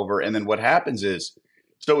trending over, and then what happens is,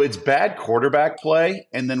 so it's bad quarterback play,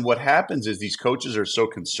 and then what happens is these coaches are so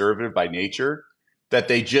conservative by nature that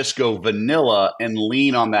they just go vanilla and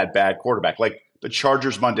lean on that bad quarterback. Like the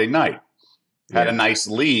Chargers Monday night had a nice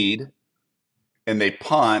lead and they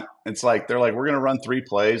punt. It's like, they're like, we're going to run 3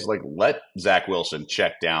 plays. Like, let Zach Wilson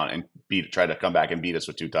check down and try to come back and beat us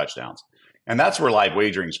with 2 touchdowns. And that's where live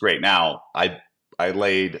wagering is great. Now I took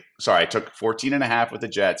 14.5 with the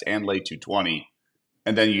Jets and laid 220.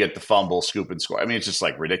 And then you get the fumble, scoop and score. I mean, it's just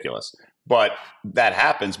like ridiculous, but that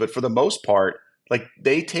happens. But for the most part, like,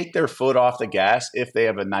 they take their foot off the gas if they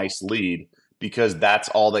have a nice lead because that's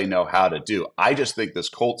all they know how to do. I just think this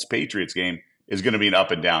Colts-Patriots game is going to be an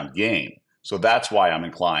up and down game. So that's why I'm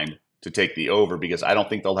inclined to take the over, because I don't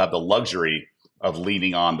think they'll have the luxury of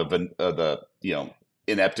leaning on the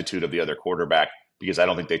ineptitude of the other quarterback, because I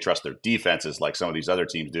don't think they trust their defenses like some of these other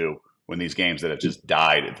teams do when these games that have just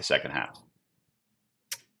died in the second half.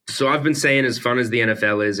 So I've been saying, as fun as the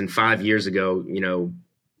NFL is, and 5 years ago,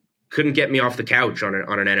 couldn't get me off the couch on an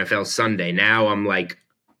NFL Sunday. Now I'm like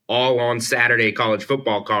all on Saturday college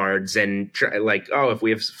football cards and if we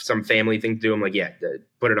have some family thing to do, I'm like,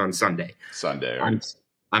 put it on Sunday. Right?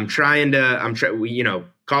 I'm trying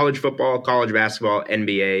college football, college basketball,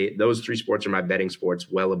 NBA, those 3 sports are my betting sports,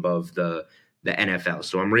 well above the NFL.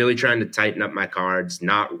 So I'm really trying to tighten up my cards,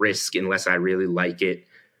 not risk unless I really like it.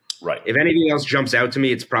 Right. If anything else jumps out to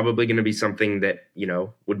me, it's probably going to be something that,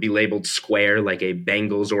 would be labeled square, like a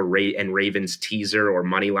Bengals and Ravens teaser or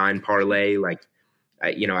money line parlay. Like,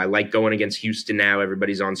 I like going against Houston now.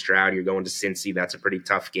 Everybody's on Stroud. You're going to Cincy. That's a pretty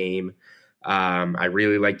tough game. I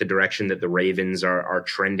really like the direction that the Ravens are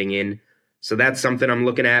trending in. So that's something I'm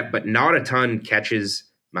looking at, but not a ton catches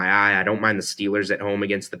my eye. I don't mind the Steelers at home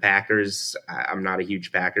against the Packers. I'm not a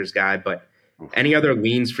huge Packers guy, but any other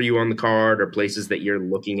leans for you on the card or places that you're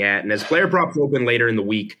looking at? And as player props open later in the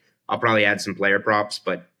week, I'll probably add some player props,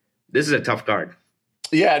 but this is a tough card.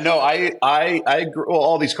 Yeah, no, I agree. Well,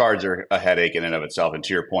 all these cards are a headache in and of itself. And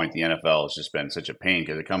to your point, the NFL has just been such a pain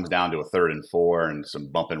because it comes down to a 3rd and 4 and some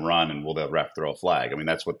bump and run, and will the ref throw a flag? I mean,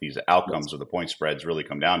 that's what these outcomes of the point spreads really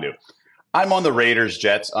come down to. I'm on the Raiders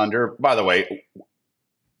Jets under. By the way,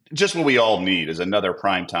 just what we all need is another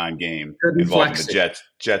primetime game involving the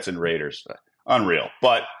Jets and Raiders. Unreal.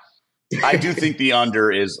 But I do think the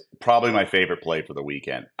under is probably my favorite play for the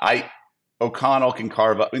weekend. O'Connell can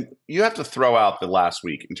carve up. I mean, you have to throw out the last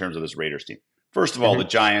week in terms of this Raiders team. First of all, the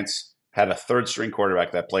Giants had a third string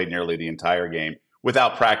quarterback that played nearly the entire game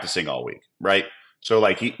without practicing all week, right? So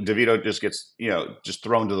like DeVito just gets, just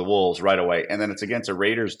thrown to the wolves right away. And then it's against a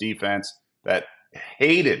Raiders defense that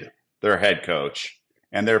hated their head coach,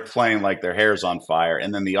 and they're playing like their hair's on fire.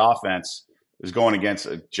 And then the offense is going against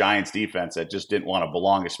a Giants defense that just didn't want to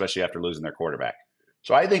belong, especially after losing their quarterback.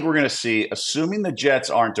 So I think we're going to see, assuming the Jets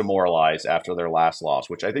aren't demoralized after their last loss,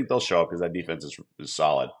 which I think they'll show up because that defense is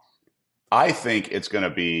solid. I think it's going to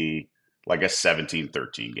be like a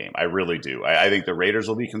 17-13 game. I really do. I think the Raiders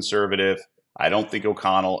will be conservative. I don't think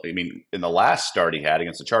O'Connell, in the last start he had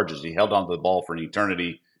against the Chargers, he held onto the ball for an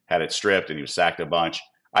eternity, had it stripped, and he was sacked a bunch.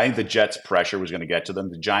 I think the Jets' pressure was going to get to them.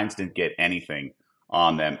 The Giants didn't get anything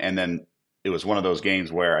on them. And then it was one of those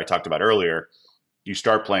games where I talked about earlier, you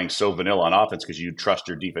start playing so vanilla on offense because you trust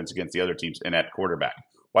your defense against the other teams and at quarterback.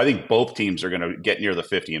 Well, I think both teams are going to get near the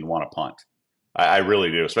 50 and want to punt. I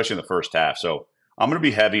really do, especially in the first half. So I'm going to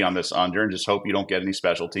be heavy on this under and just hope you don't get any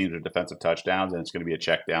special teams or defensive touchdowns, and it's going to be a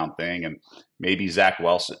check down thing. And maybe Zach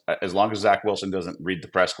Wilson, as long as Zach Wilson doesn't read the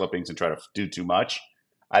press clippings and try to do too much,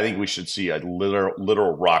 I think we should see a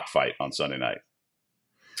literal rock fight on Sunday night.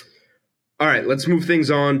 All right, let's move things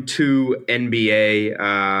on to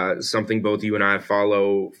NBA, something both you and I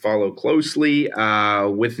follow closely.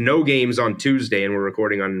 With no games on Tuesday, and we're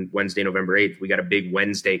recording on Wednesday, November 8th, we got a big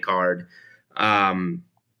Wednesday card.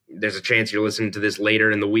 There's a chance you're listening to this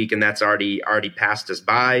later in the week, and that's already passed us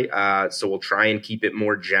by. So we'll try and keep it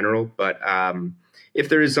more general. But if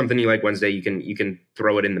there is something you like Wednesday, you can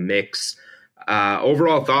throw it in the mix.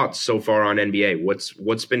 Overall thoughts so far on NBA?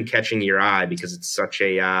 What's been catching your eye, because it's such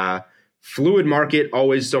a fluid market,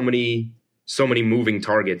 always so many moving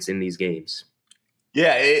targets in these games.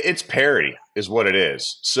 Yeah, it's parity is what it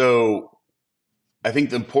is. So I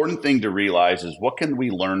think the important thing to realize is what can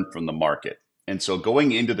we learn from the market? And so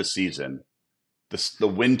going into the season, the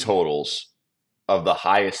win totals of the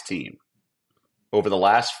highest team over the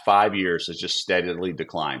last 5 years has just steadily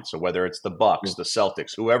declined. So whether it's the Bucks, the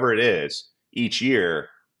Celtics, whoever it is, each year,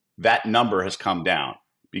 that number has come down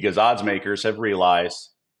because odds makers have realized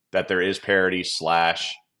that there is parity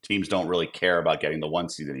 / teams don't really care about getting the 1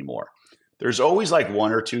 seed anymore. There's always like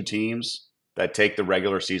 1 or 2 teams that take the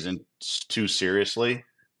regular season too seriously.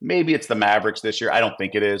 Maybe it's the Mavericks this year. I don't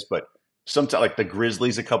think it is, but sometimes like the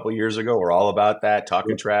Grizzlies a couple years ago were all about that,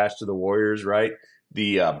 talking trash to the Warriors, right?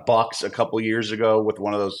 The Bucks a couple years ago with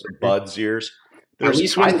one of those Buds years. At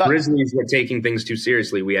least when the Grizzlies were taking things too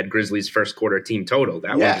seriously, we had Grizzlies first quarter team total.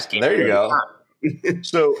 That one just came there you go.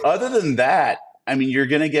 So other than that, you're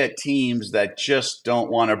going to get teams that just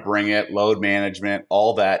don't want to bring it, load management,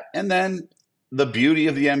 all that. And then the beauty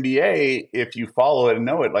of the NBA, if you follow it and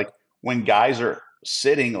know it, like when guys are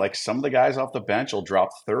sitting, like some of the guys off the bench will drop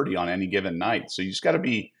 30 on any given night. So you just got to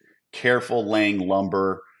be careful laying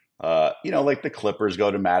lumber. Like the Clippers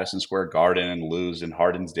go to Madison Square Garden and lose in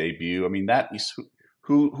Harden's debut. That is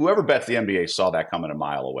whoever bets the NBA saw that coming a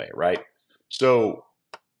mile away, right? So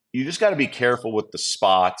you just got to be careful with the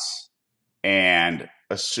spots and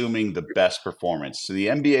assuming the best performance. So the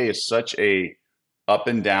NBA is such a up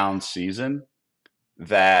and down season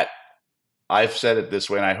that I've said it this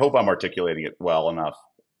way, and I hope I'm articulating it well enough,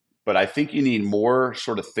 but I think you need more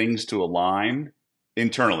sort of things to align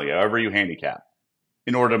internally, however you handicap,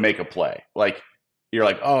 in order to make a play. Like you're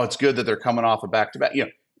like, oh, it's good that they're coming off a back-to-back.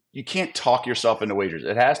 You can't talk yourself into wagers.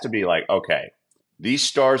 It has to be like, okay, these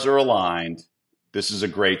stars are aligned. This is a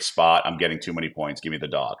great spot. I'm getting too many points. Give me the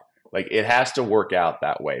dog. Like it has to work out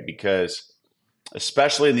that way because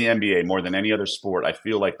especially in the NBA, more than any other sport, I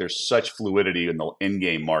feel like there's such fluidity in the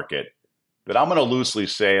in-game market that I'm going to loosely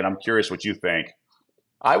say, and I'm curious what you think,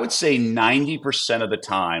 I would say 90% of the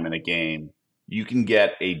time in a game, you can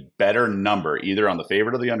get a better number either on the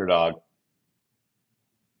favorite or the underdog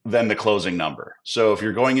than the closing number. So if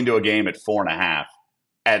you're going into a game at 4.5,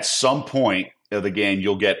 at some point of the game,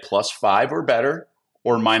 you'll get +5 or better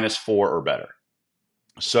or -4 or better.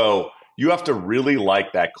 So you have to really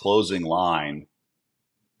like that closing line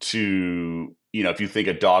to, if you think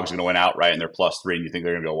a dog's going to win outright and they're +3 and you think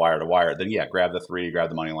they're going to go wire to wire, then yeah, grab the 3, grab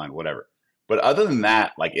the money line, whatever. But other than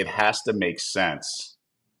that, like it has to make sense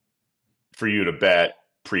for you to bet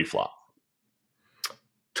pre-flop.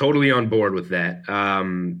 Totally on board with that.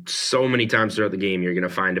 So many times throughout the game, you're going to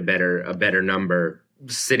find a better number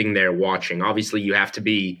sitting there watching. Obviously, you have to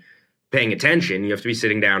be paying attention. You have to be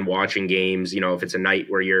sitting down watching games. If it's a night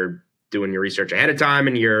where you're doing your research ahead of time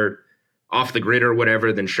and you're off the grid or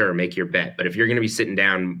whatever, then sure, make your bet. But if you're going to be sitting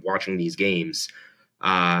down watching these games,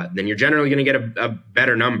 then you're generally going to get a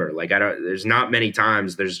better number. Like there's not many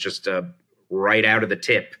times there's just a right out of the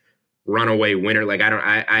tip runaway winner. Like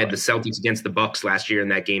I had the Celtics against the Bucks last year in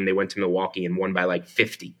that game. They went to Milwaukee and won by like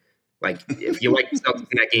 50. Like if you like the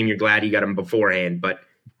Celtics in that game, you're glad you got them beforehand. But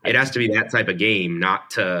it has to be that type of game not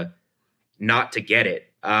to get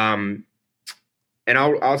it. And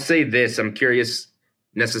I'll say this: I'm curious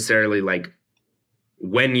necessarily like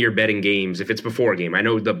when you're betting games, if it's before a game. I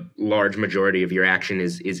know the large majority of your action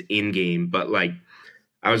is in game, but like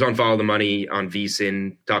I was on Follow the Money on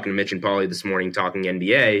VSiN talking to Mitch and Paulie this morning, talking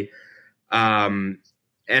NBA. And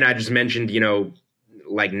I just mentioned,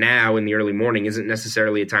 like now in the early morning isn't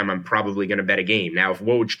necessarily a time I'm probably going to bet a game. Now, if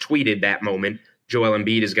Woj tweeted that moment, Joel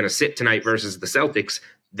Embiid is going to sit tonight versus the Celtics,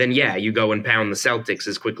 then yeah, you go and pound the Celtics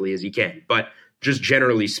as quickly as you can. But just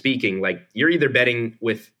generally speaking, like you're either betting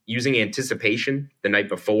with using anticipation the night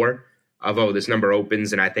before of, oh, this number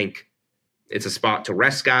opens and I think it's a spot to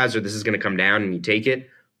rest guys or this is going to come down and you take it,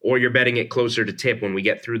 or you're betting it closer to tip when we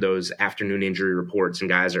get through those afternoon injury reports and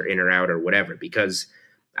guys are in or out or whatever. Because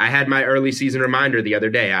I had my early season reminder the other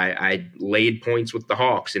day. I laid points with the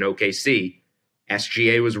Hawks in OKC.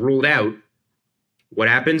 SGA was ruled out. What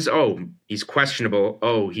happens? Oh, he's questionable.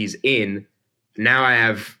 Oh, he's in. Now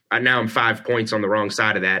I'm 5 points on the wrong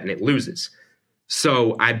side of that and it loses.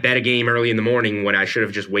 So I bet a game early in the morning when I should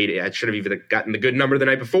have just waited. I should have either gotten the good number the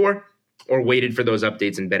night before or waited for those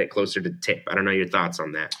updates and bet it closer to tip. I don't know your thoughts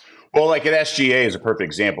on that. Well, like at SGA is a perfect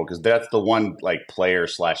example because that's the one like player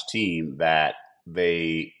 / team that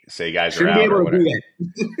they say guys Shouldn't are out. Be able or to whatever.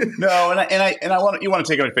 do that. No, and I want you want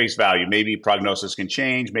to take it at face value. Maybe prognosis can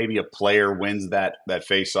change. Maybe a player wins that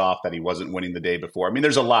face off that he wasn't winning the day before. I mean,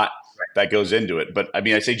 there's a lot that goes into it. But I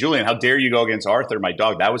mean, I say, Julian, how dare you go against Arthur, my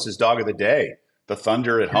dog? That was his dog of the day, the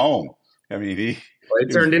Thunder at home. I mean,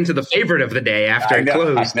 it turned into the favorite of the day after it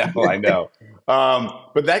closed. I know.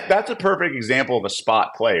 But that's a perfect example of a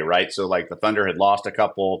spot play, right? So like the Thunder had lost a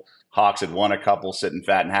couple, Hawks had won a couple, sitting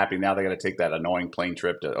fat and happy. Now they got to take that annoying plane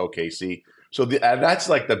trip to OKC. So that's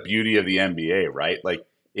like the beauty of the NBA, right? Like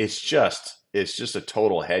it's just a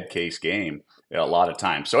total head case game a lot of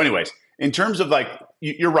times. So anyways, in terms of like,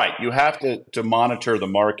 you're right. You have to monitor the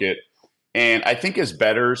market. And I think as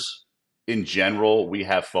bettors in general, we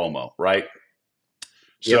have FOMO, right?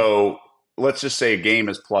 Yep. So let's just say a game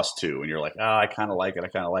is +2 and you're like, I kind of like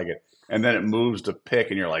it. And then it moves to pick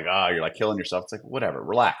and you're like, you're like killing yourself. It's like, whatever,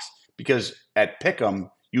 relax. Because at Pick'em,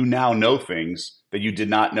 you now know things that you did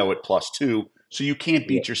not know at +2. So you can't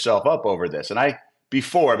beat yourself up over this. And a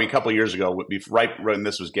couple of years ago, right when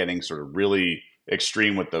this was getting sort of really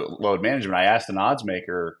extreme with the load management, I asked an odds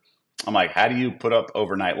maker, I'm like, how do you put up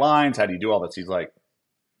overnight lines? How do you do all this? He's like,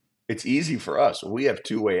 it's easy for us. We have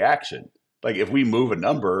two-way action. Like if we move a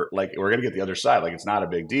number, like we're going to get the other side. Like it's not a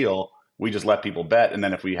big deal. We just let people bet. And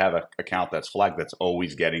then if we have an account that's flagged that's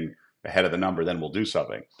always getting ahead of the number, then we'll do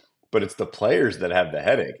something. But it's the players that have the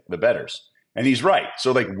headache, the bettors. And he's right.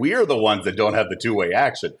 So like we're the ones that don't have the two-way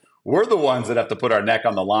action. We're the ones that have to put our neck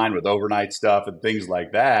on the line with overnight stuff and things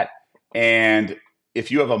like that. And if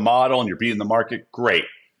you have a model and you're beating the market, great.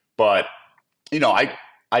 But,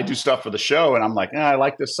 I do stuff for the show and I'm like, I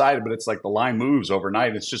like this side, but it's like the line moves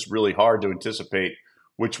overnight. It's just really hard to anticipate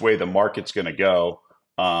which way the market's going to go.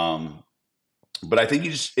 But I think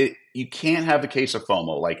you can't have the case of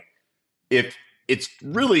FOMO. Like if it's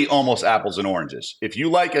really almost apples and oranges. If you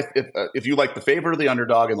like the favorite or the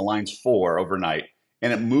underdog and the line's 4 overnight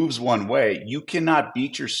and it moves one way, you cannot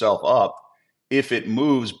beat yourself up if it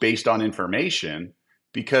moves based on information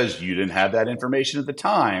because you didn't have that information at the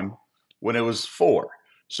time when it was 4.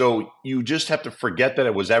 So you just have to forget that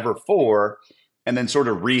it was ever 4 and then sort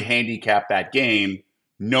of re-handicap that game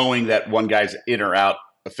knowing that one guy's in or out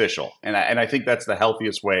official. And I think that's the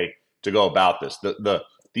healthiest way to go about this.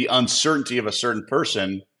 The uncertainty of a certain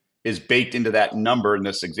person is baked into that number. In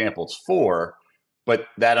this example, it's 4, but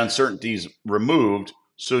that uncertainty is removed.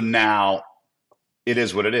 So now it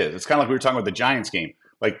is what it is. It's kind of like we were talking about the Giants game.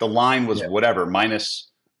 Like the line was whatever, minus,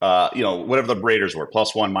 whatever the Raiders were,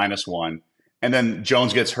 +1, -1. And then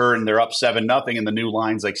Jones gets hurt and they're up 7-0 and the new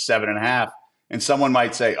line's like 7.5. And someone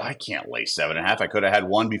might say, I can't lay 7.5. I could have had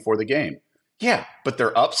 1 before the game. Yeah, but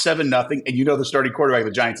they're up 7-0 and the starting quarterback of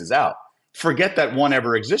the Giants is out. Forget that 1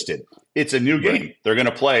 ever existed. It's a new game. They're going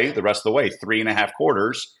to play the rest of the way, 3.5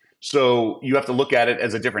 quarters. So you have to look at it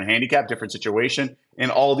as a different handicap, different situation,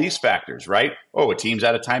 and all these factors, right? Oh, a team's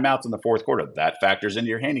out of timeouts in the fourth quarter. That factors into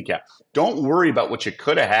your handicap. Don't worry about what you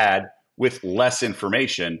could have had with less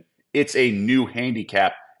information. It's a new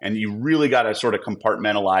handicap, and you really got to sort of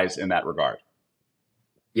compartmentalize in that regard.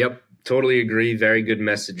 Yep, totally agree. Very good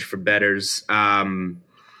message for bettors.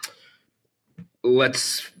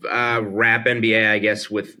 Let's wrap NBA, I guess,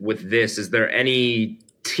 with this. Is there any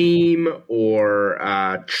team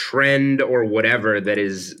or trend or whatever that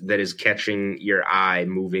is catching your eye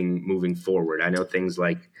moving forward? I know things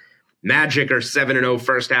like Magic are 7-0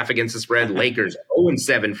 first half against the spread. Lakers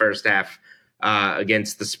 0-7 first half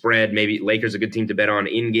against the spread. Maybe Lakers a good team to bet on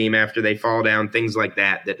in game after they fall down. Things like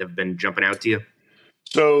that have been jumping out to you.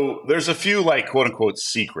 So there's a few like quote unquote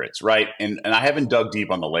secrets, right? And I haven't dug deep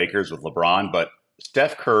on the Lakers with LeBron, but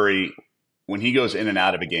Steph Curry, when he goes in and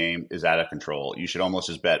out of a game, is out of control. You should almost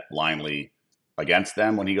just bet blindly against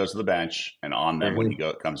them when he goes to the bench and on them when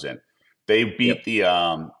he comes in. They beat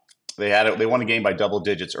they won a game by double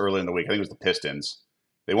digits early in the week. I think it was the Pistons.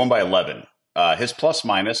 They won by 11. His plus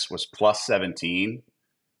minus was plus 17,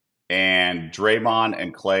 and Draymond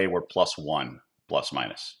and Clay were +1 plus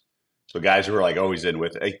minus. So guys who are like always in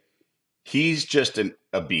with he's just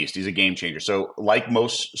a beast. He's a game changer. So like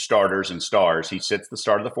most starters and stars, he sits the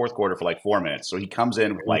start of the fourth quarter for like 4 minutes. So he comes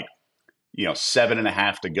in with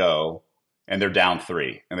 7.5 to go, and they're down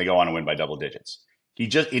 3, and they go on and win by double digits. He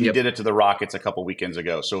did it to the Rockets a couple weekends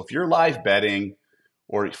ago. So if you're live betting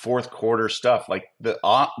or fourth quarter stuff, like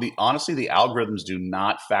honestly, the algorithms do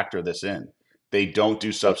not factor this in. They don't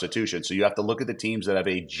do substitution. So you have to look at the teams that have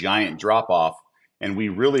a giant drop off. And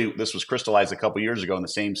this was crystallized a couple years ago in the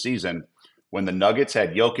same season when the Nuggets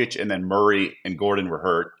had Jokic and then Murray and Gordon were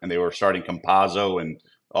hurt, and they were starting Campazzo and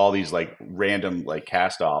all these like random like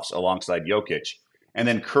cast-offs alongside Jokic. And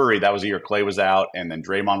then Curry, that was the year Clay was out, and then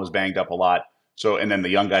Draymond was banged up a lot. So, and then the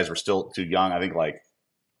young guys were still too young. I think like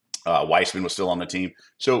Weissman was still on the team.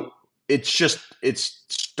 So it's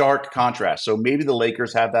stark contrast. So maybe the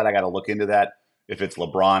Lakers have that. I got to look into that if it's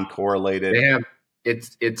LeBron correlated. They have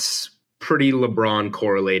it's pretty LeBron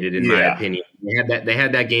correlated in my opinion. They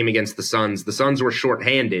had that game against the Suns. The Suns were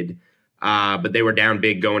shorthanded, but they were down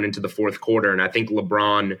big going into the fourth quarter, and I think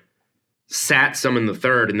LeBron sat some in the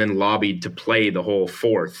third and then lobbied to play the whole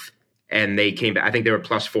fourth. And they came back. I think they were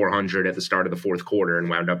plus 400 at the start of the fourth quarter and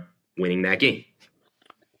wound up winning that game.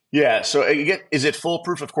 Yeah. So is it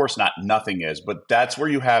foolproof? Of course not. Nothing is. But that's where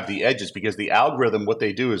you have the edges, because the algorithm, what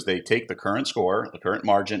they do is they take the current score, the current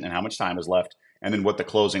margin, and how much time is left, and then what the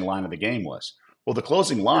closing line of the game was. Well, the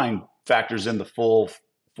closing line factors in the full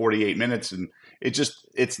 48 minutes, and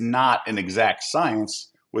it's not an exact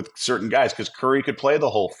science with certain guys, because Curry could play the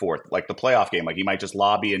whole fourth, like the playoff game. Like he might just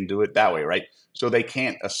lobby and do it that way, right? So they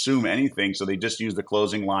can't assume anything. So they just use the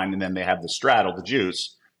closing line, and then they have the straddle, the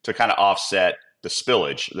juice, to kind of offset the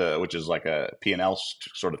spillage, which is like a P&L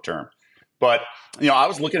sort of term. But, I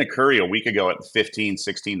was looking at Curry a week ago at 15,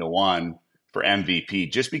 16 to 1 for MVP,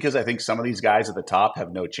 just because I think some of these guys at the top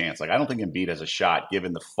have no chance. Like I don't think Embiid has a shot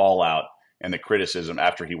given the fallout and the criticism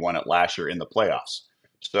after he won it last year in the playoffs.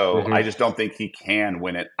 So I just don't think he can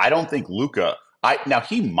win it. I don't think Luka. Now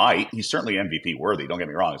he might. He's certainly MVP worthy. Don't get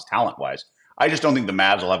me wrong, his talent wise. I just don't think the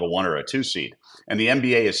Mavs will have a 1 or a 2 seed. And the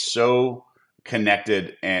NBA is so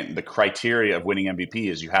connected, and the criteria of winning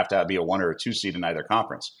MVP is you have to be a 1 or a 2 seed in either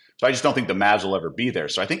conference. So I just don't think the Mavs will ever be there.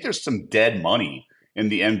 So I think there's some dead money in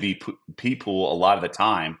the MVP pool a lot of the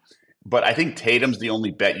time. But I think Tatum's the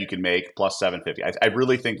only bet you can make plus 750. I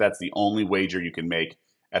really think that's the only wager you can make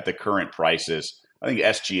at the current prices. I think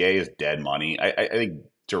SGA is dead money. I think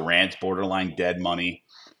Durant's borderline dead money.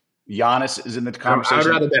 Giannis is in the conversation.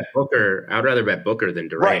 I'd rather bet Booker than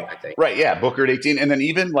Durant, right, I think. Right, yeah, Booker at 18. And then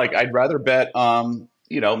even like I'd rather bet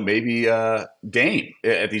maybe Dame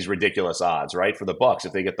at these ridiculous odds, right? For the Bucks.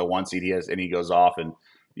 If they get the 1 seed and he goes off, and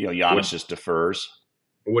Giannis just defers.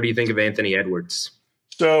 What do you think of Anthony Edwards?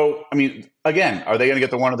 So, I mean, again, are they going to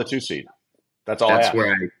get the 1 or the 2 seed? That's all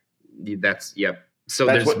Yep. So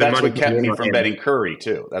that's what kept me from betting Curry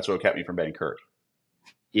too. That's what kept me from betting Curry.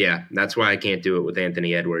 Yeah, that's why I can't do it with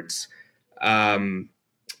Anthony Edwards. Let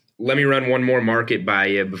me run one more market by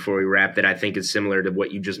you before we wrap that I think is similar to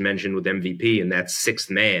what you just mentioned with MVP, and that's sixth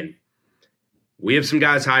man. We have some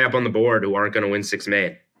guys high up on the board who aren't going to win sixth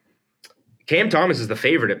man. Cam Thomas is the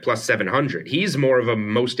favorite at plus 700. He's more of a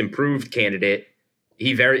most improved candidate.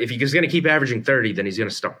 If he's going to keep averaging 30, then he's going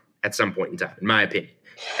to start at some point in time, in my opinion.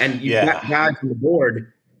 And you've got guys on the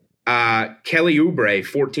board. Kelly Oubre,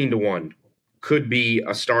 14 to 1, could be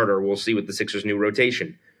a starter. We'll see with the Sixers' new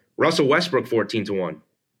rotation. Russell Westbrook, 14 to 1.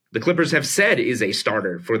 The Clippers have said is a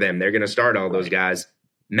starter for them. They're going to start all those guys.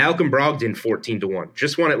 Malcolm Brogdon, 14 to 1.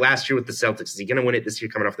 Just won it last year with the Celtics. Is he going to win it this year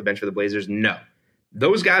coming off the bench for the Blazers? No.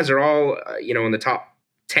 Those guys are all, in the top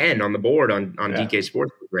 10 on the board on DK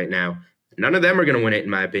Sportsbook right now. None of them are going to win it, in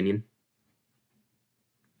my opinion.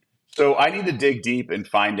 So I need to dig deep and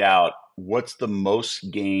find out what's the most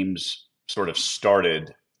games sort of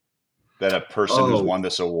started that a person who's won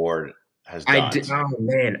this award has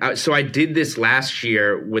done. So I did this last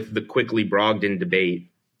year with the Quickly Brogdon debate.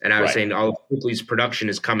 And I was saying all of Quickly's production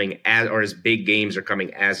is coming or his big games are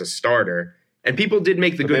coming as a starter. And people did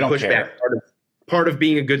make the good pushback. Part of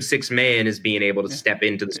being a good sixth man is being able to step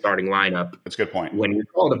into the starting lineup. That's a good point. When you're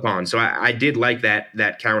called upon. So I did like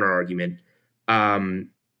that counter argument.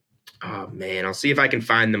 Oh man, I'll see if I can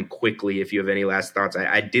find them quickly. If you have any last thoughts,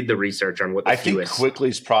 I did the research on what the think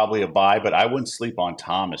Quickly's probably a buy, but I wouldn't sleep on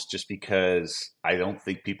Thomas just because I don't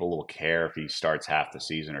think people will care if he starts half the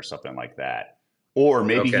season or something like that. Or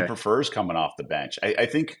maybe he prefers coming off the bench. I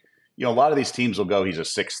think a lot of these teams will go, he's a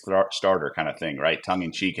sixth starter kind of thing, right? Tongue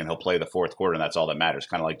in cheek, and he'll play the fourth quarter, and that's all that matters.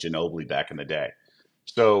 Kind of like Ginobili back in the day.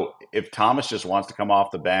 So if Thomas just wants to come off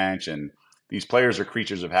the bench, and these players are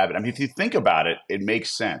creatures of habit. I mean, if you think about it, it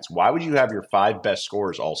makes sense. Why would you have your 5 best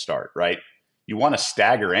scorers all start, right? You want to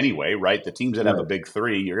stagger anyway, right? The teams that have a big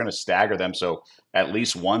 3, you're going to stagger them so at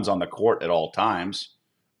least one's on the court at all times.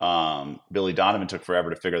 Billy Donovan took forever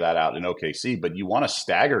to figure that out in OKC, but you want to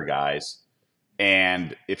stagger guys.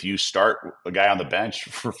 And if you start a guy on the bench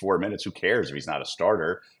for 4 minutes, who cares if he's not a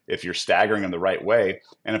starter, if you're staggering him the right way.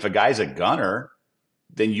 And if a guy's a gunner,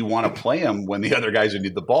 then you want to play him when the other guys who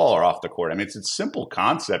need the ball are off the court. I mean, it's a simple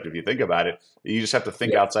concept if you think about it. You just have to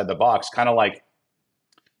think outside the box, kind of like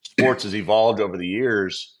sports has evolved over the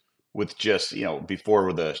years with just,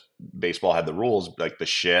 before the baseball had the rules, like the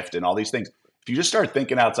shift and all these things. If you just start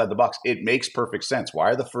thinking outside the box, it makes perfect sense. Why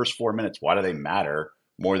are the first 4 minutes? Why do they matter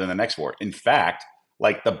more than the next 4? In fact,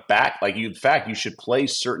 you should play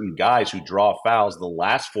certain guys who draw fouls the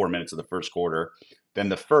last 4 minutes of the first quarter than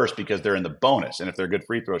the first because they're in the bonus and if they're a good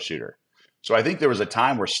free throw shooter. So I think there was a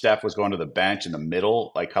time where Steph was going to the bench in the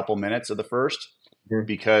middle, like couple minutes of the first,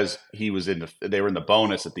 because they were in the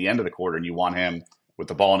bonus at the end of the quarter, and you want him with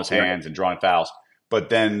the ball in his hands and drawing fouls. But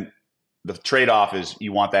then the trade-off is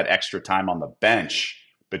you want that extra time on the bench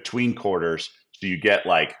between quarters, so you get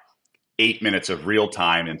like 8 minutes of real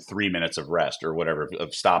time and 3 minutes of rest or whatever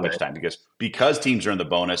of stoppage time. Because teams are in the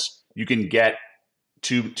bonus, you can get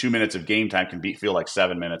two minutes of game time can feel like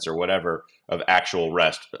 7 minutes or whatever of actual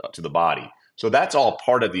rest to the body. So that's all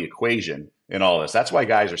part of the equation in all this. That's why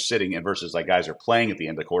guys are sitting and versus like guys are playing at the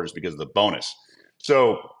end of the quarters because of the bonus.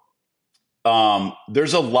 So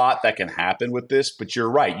there's a lot that can happen with this, but you're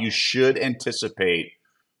right. You should anticipate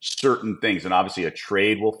certain things. And obviously a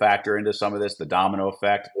trade will factor into some of this, the domino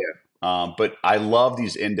effect. Yeah. But I love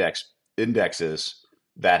these indexes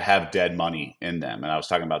that have dead money in them. And I was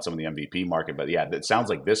talking about some of the MVP market, but yeah, it sounds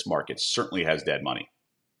like this market certainly has dead money.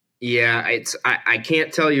 Yeah, I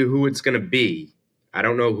can't tell you who it's going to be. I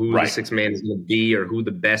don't know who the sixth man is going to be or who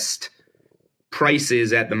the best price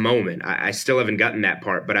is at the moment. I still haven't gotten that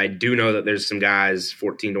part, but I do know that there's some guys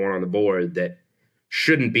 14-1 on the board that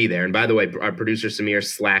shouldn't be there. And by the way, our producer Samir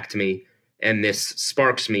slacked me, and this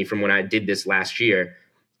sparks me from when I did this last year.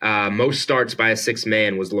 Most starts by a sixth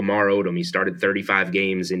man was Lamar Odom. He started 35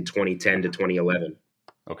 games in 2010 to 2011.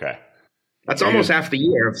 Okay. That's almost half the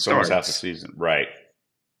year of starts. Almost half the season. Right.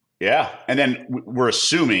 Yeah. And then we're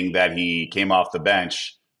assuming that he came off the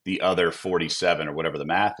bench the other 47 or whatever the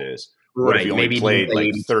math is. What if he only played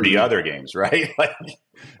like 30 other games, right?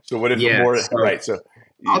 So what if more? Right. So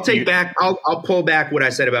I'll pull back what I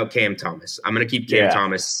said about Cam Thomas. I'm going to keep Cam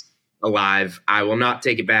Thomas alive. I will not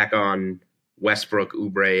take it back on Westbrook,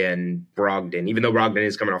 Oubre, and Brogdon, even though Brogdon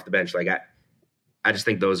is coming off the bench. Like I just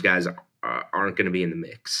think those guys aren't going to be in the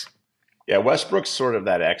mix. Yeah, Westbrook's sort of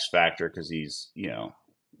that X factor because he's,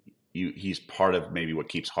 he's part of maybe what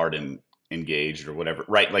keeps Harden engaged or whatever,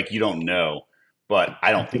 right? Like you don't know, but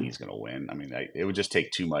I don't think he's going to win. I mean, it would just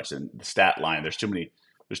take too much, and the stat line, there's too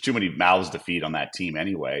many mouths to feed on that team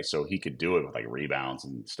anyway. So he could do it with like rebounds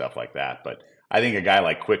and stuff like that. But I think a guy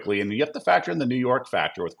like Quickly, and you have to factor in the New York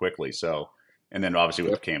factor with Quickly. So. And then obviously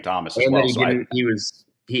with Cam Thomas as well.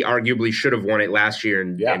 He arguably should have won it last year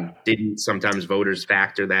and didn't. Sometimes voters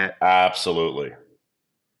factor that. Absolutely.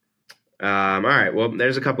 All right. Well,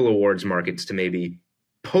 there's a couple of awards markets to maybe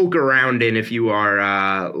poke around in if you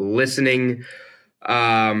are listening.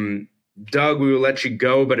 Doug, we will let you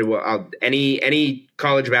go, but any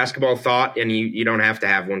college basketball thought, and you don't have to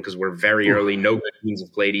have one because we're very early. No good teams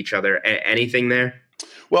have played each other. Anything there?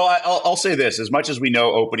 Well, I'll say this: as much as we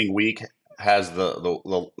know, opening week has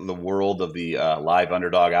the world of the live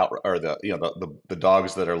underdog out, or the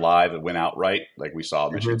dogs that are live that win outright, like we saw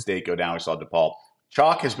Michigan State go down, we saw DePaul.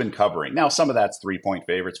 Chalk has been covering. Now some of that's 3-point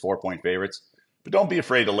favorites, 4-point favorites, but don't be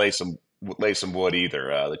afraid to lay some wood either.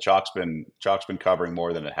 The Chalk's been covering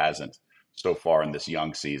more than it hasn't so far in this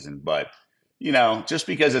young season. But just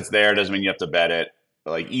because it's there doesn't mean you have to bet it.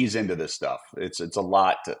 Like ease into this stuff. It's a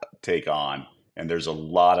lot to take on, and there's a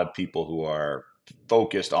lot of people who are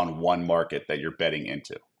focused on one market that you're betting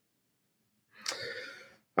into.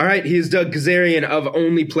 All right, he's Doug Kezirian of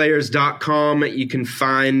onlyplayers.com. You can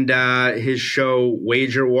find his show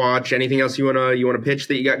Wager Watch. Anything else you wanna pitch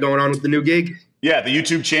that you got going on with the new gig? Yeah, the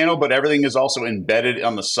YouTube channel, but everything is also embedded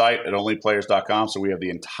on the site at onlyplayers.com. So we have the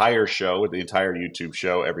entire show, the entire YouTube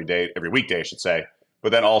show every weekday, I should say.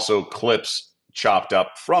 But then also clips chopped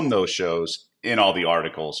up from those shows in all the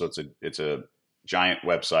articles. So it's a giant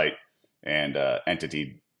website and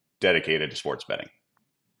entity dedicated to sports betting.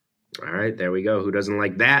 All right, there we go. Who doesn't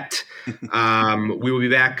like that? We will be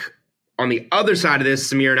back on the other side of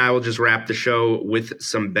this. Samir and I will just wrap the show with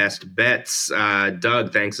some best bets.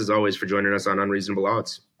 Doug, thanks as always for joining us on Unreasonable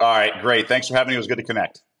Odds. All right, great. Thanks for having me. It was good to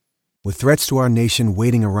connect. With threats to our nation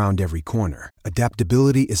waiting around every corner,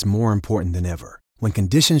 adaptability is more important than ever. When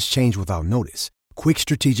conditions change without notice, quick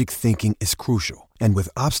strategic thinking is crucial. And with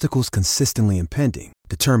obstacles consistently impending,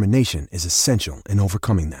 determination is essential in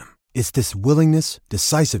overcoming them. It's this willingness,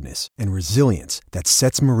 decisiveness, and resilience that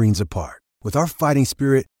sets Marines apart. With our fighting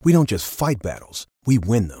spirit, we don't just fight battles, we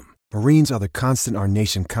win them. Marines are the constant our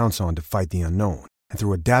nation counts on to fight the unknown. And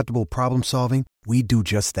through adaptable problem solving, we do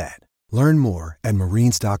just that. Learn more at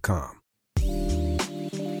marines.com.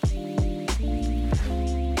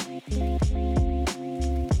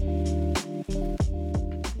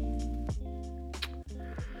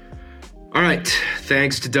 All right.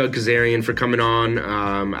 Thanks to Doug Kezirian for coming on.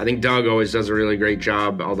 I think Doug always does a really great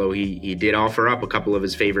job, although he did offer up a couple of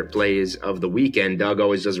his favorite plays of the weekend. Doug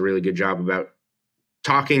always does a really good job about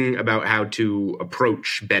talking about how to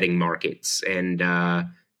approach betting markets and,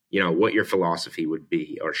 what your philosophy would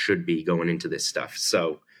be or should be going into this stuff.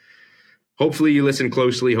 So hopefully you listened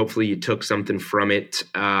closely. Hopefully you took something from it.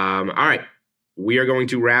 All right. We are going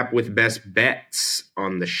to wrap with best bets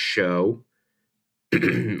on the show.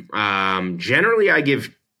 Generally I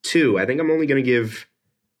give 2. I think I'm only going to give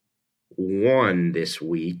 1 this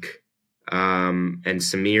week. And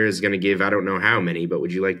Samir is going to give, I don't know how many, but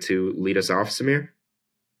would you like to lead us off, Samir?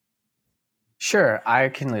 Sure, I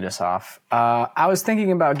can lead us off. I was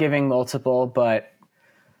thinking about giving multiple, but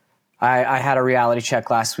I had a reality check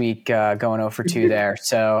last week, going 0 for 2 there.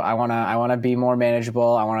 So I want to be more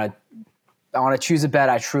manageable. I want to choose a bet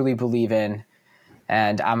I truly believe in.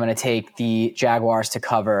 And I'm going to take the Jaguars to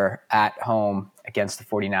cover at home against the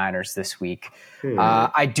 49ers this week.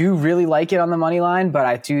 I do really like it on the money line, but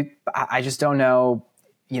I just don't know,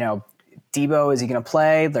 Debo, is he going to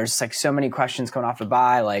play? There's like so many questions coming off the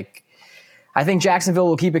bye. Like, I think Jacksonville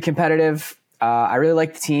will keep it competitive. I really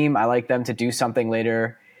like the team. I like them to do something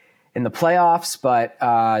later in the playoffs, but,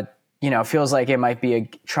 feels like it might be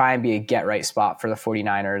try and be a get right spot for the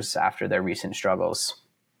 49ers after their recent struggles.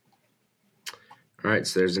 All right,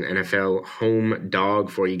 so there's an NFL home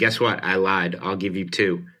dog for you. Guess what? I lied. I'll give you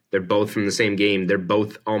 2. They're both from the same game. They're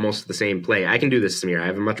both almost the same play. I can do this, Samir. I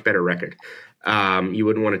have a much better record. You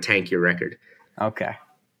wouldn't want to tank your record. Okay.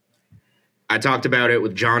 I talked about it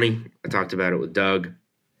with Johnny. I talked about it with Doug.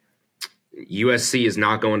 USC is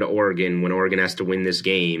not going to Oregon when Oregon has to win this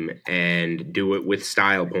game and do it with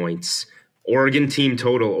style points. Oregon team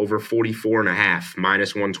total over 44.5,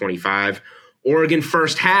 minus 125. Oregon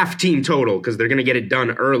first half team total, because they're going to get it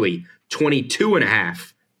done early,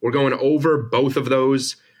 22.5. We're going over both of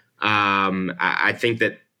those. I think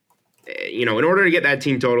that, in order to get that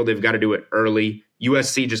team total, they've got to do it early.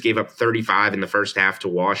 USC just gave up 35 in the first half to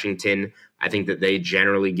Washington. I think that they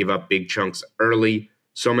generally give up big chunks early.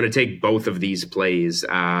 So I'm going to take both of these plays,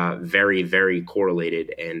 very, very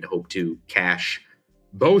correlated, and hope to cash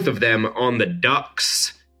both of them on the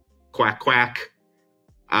Ducks. Quack, quack.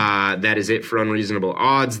 That is it for Unreasonable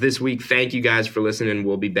Odds this week. Thank you guys for listening.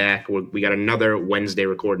 We'll be back. We got another Wednesday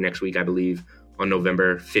record next week, I believe, on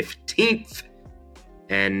November 15th.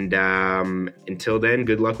 And until then,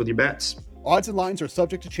 good luck with your bets. Odds and lines are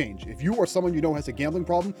subject to change. If you or someone you know has a gambling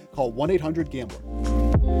problem, call 1-800-GAMBLER.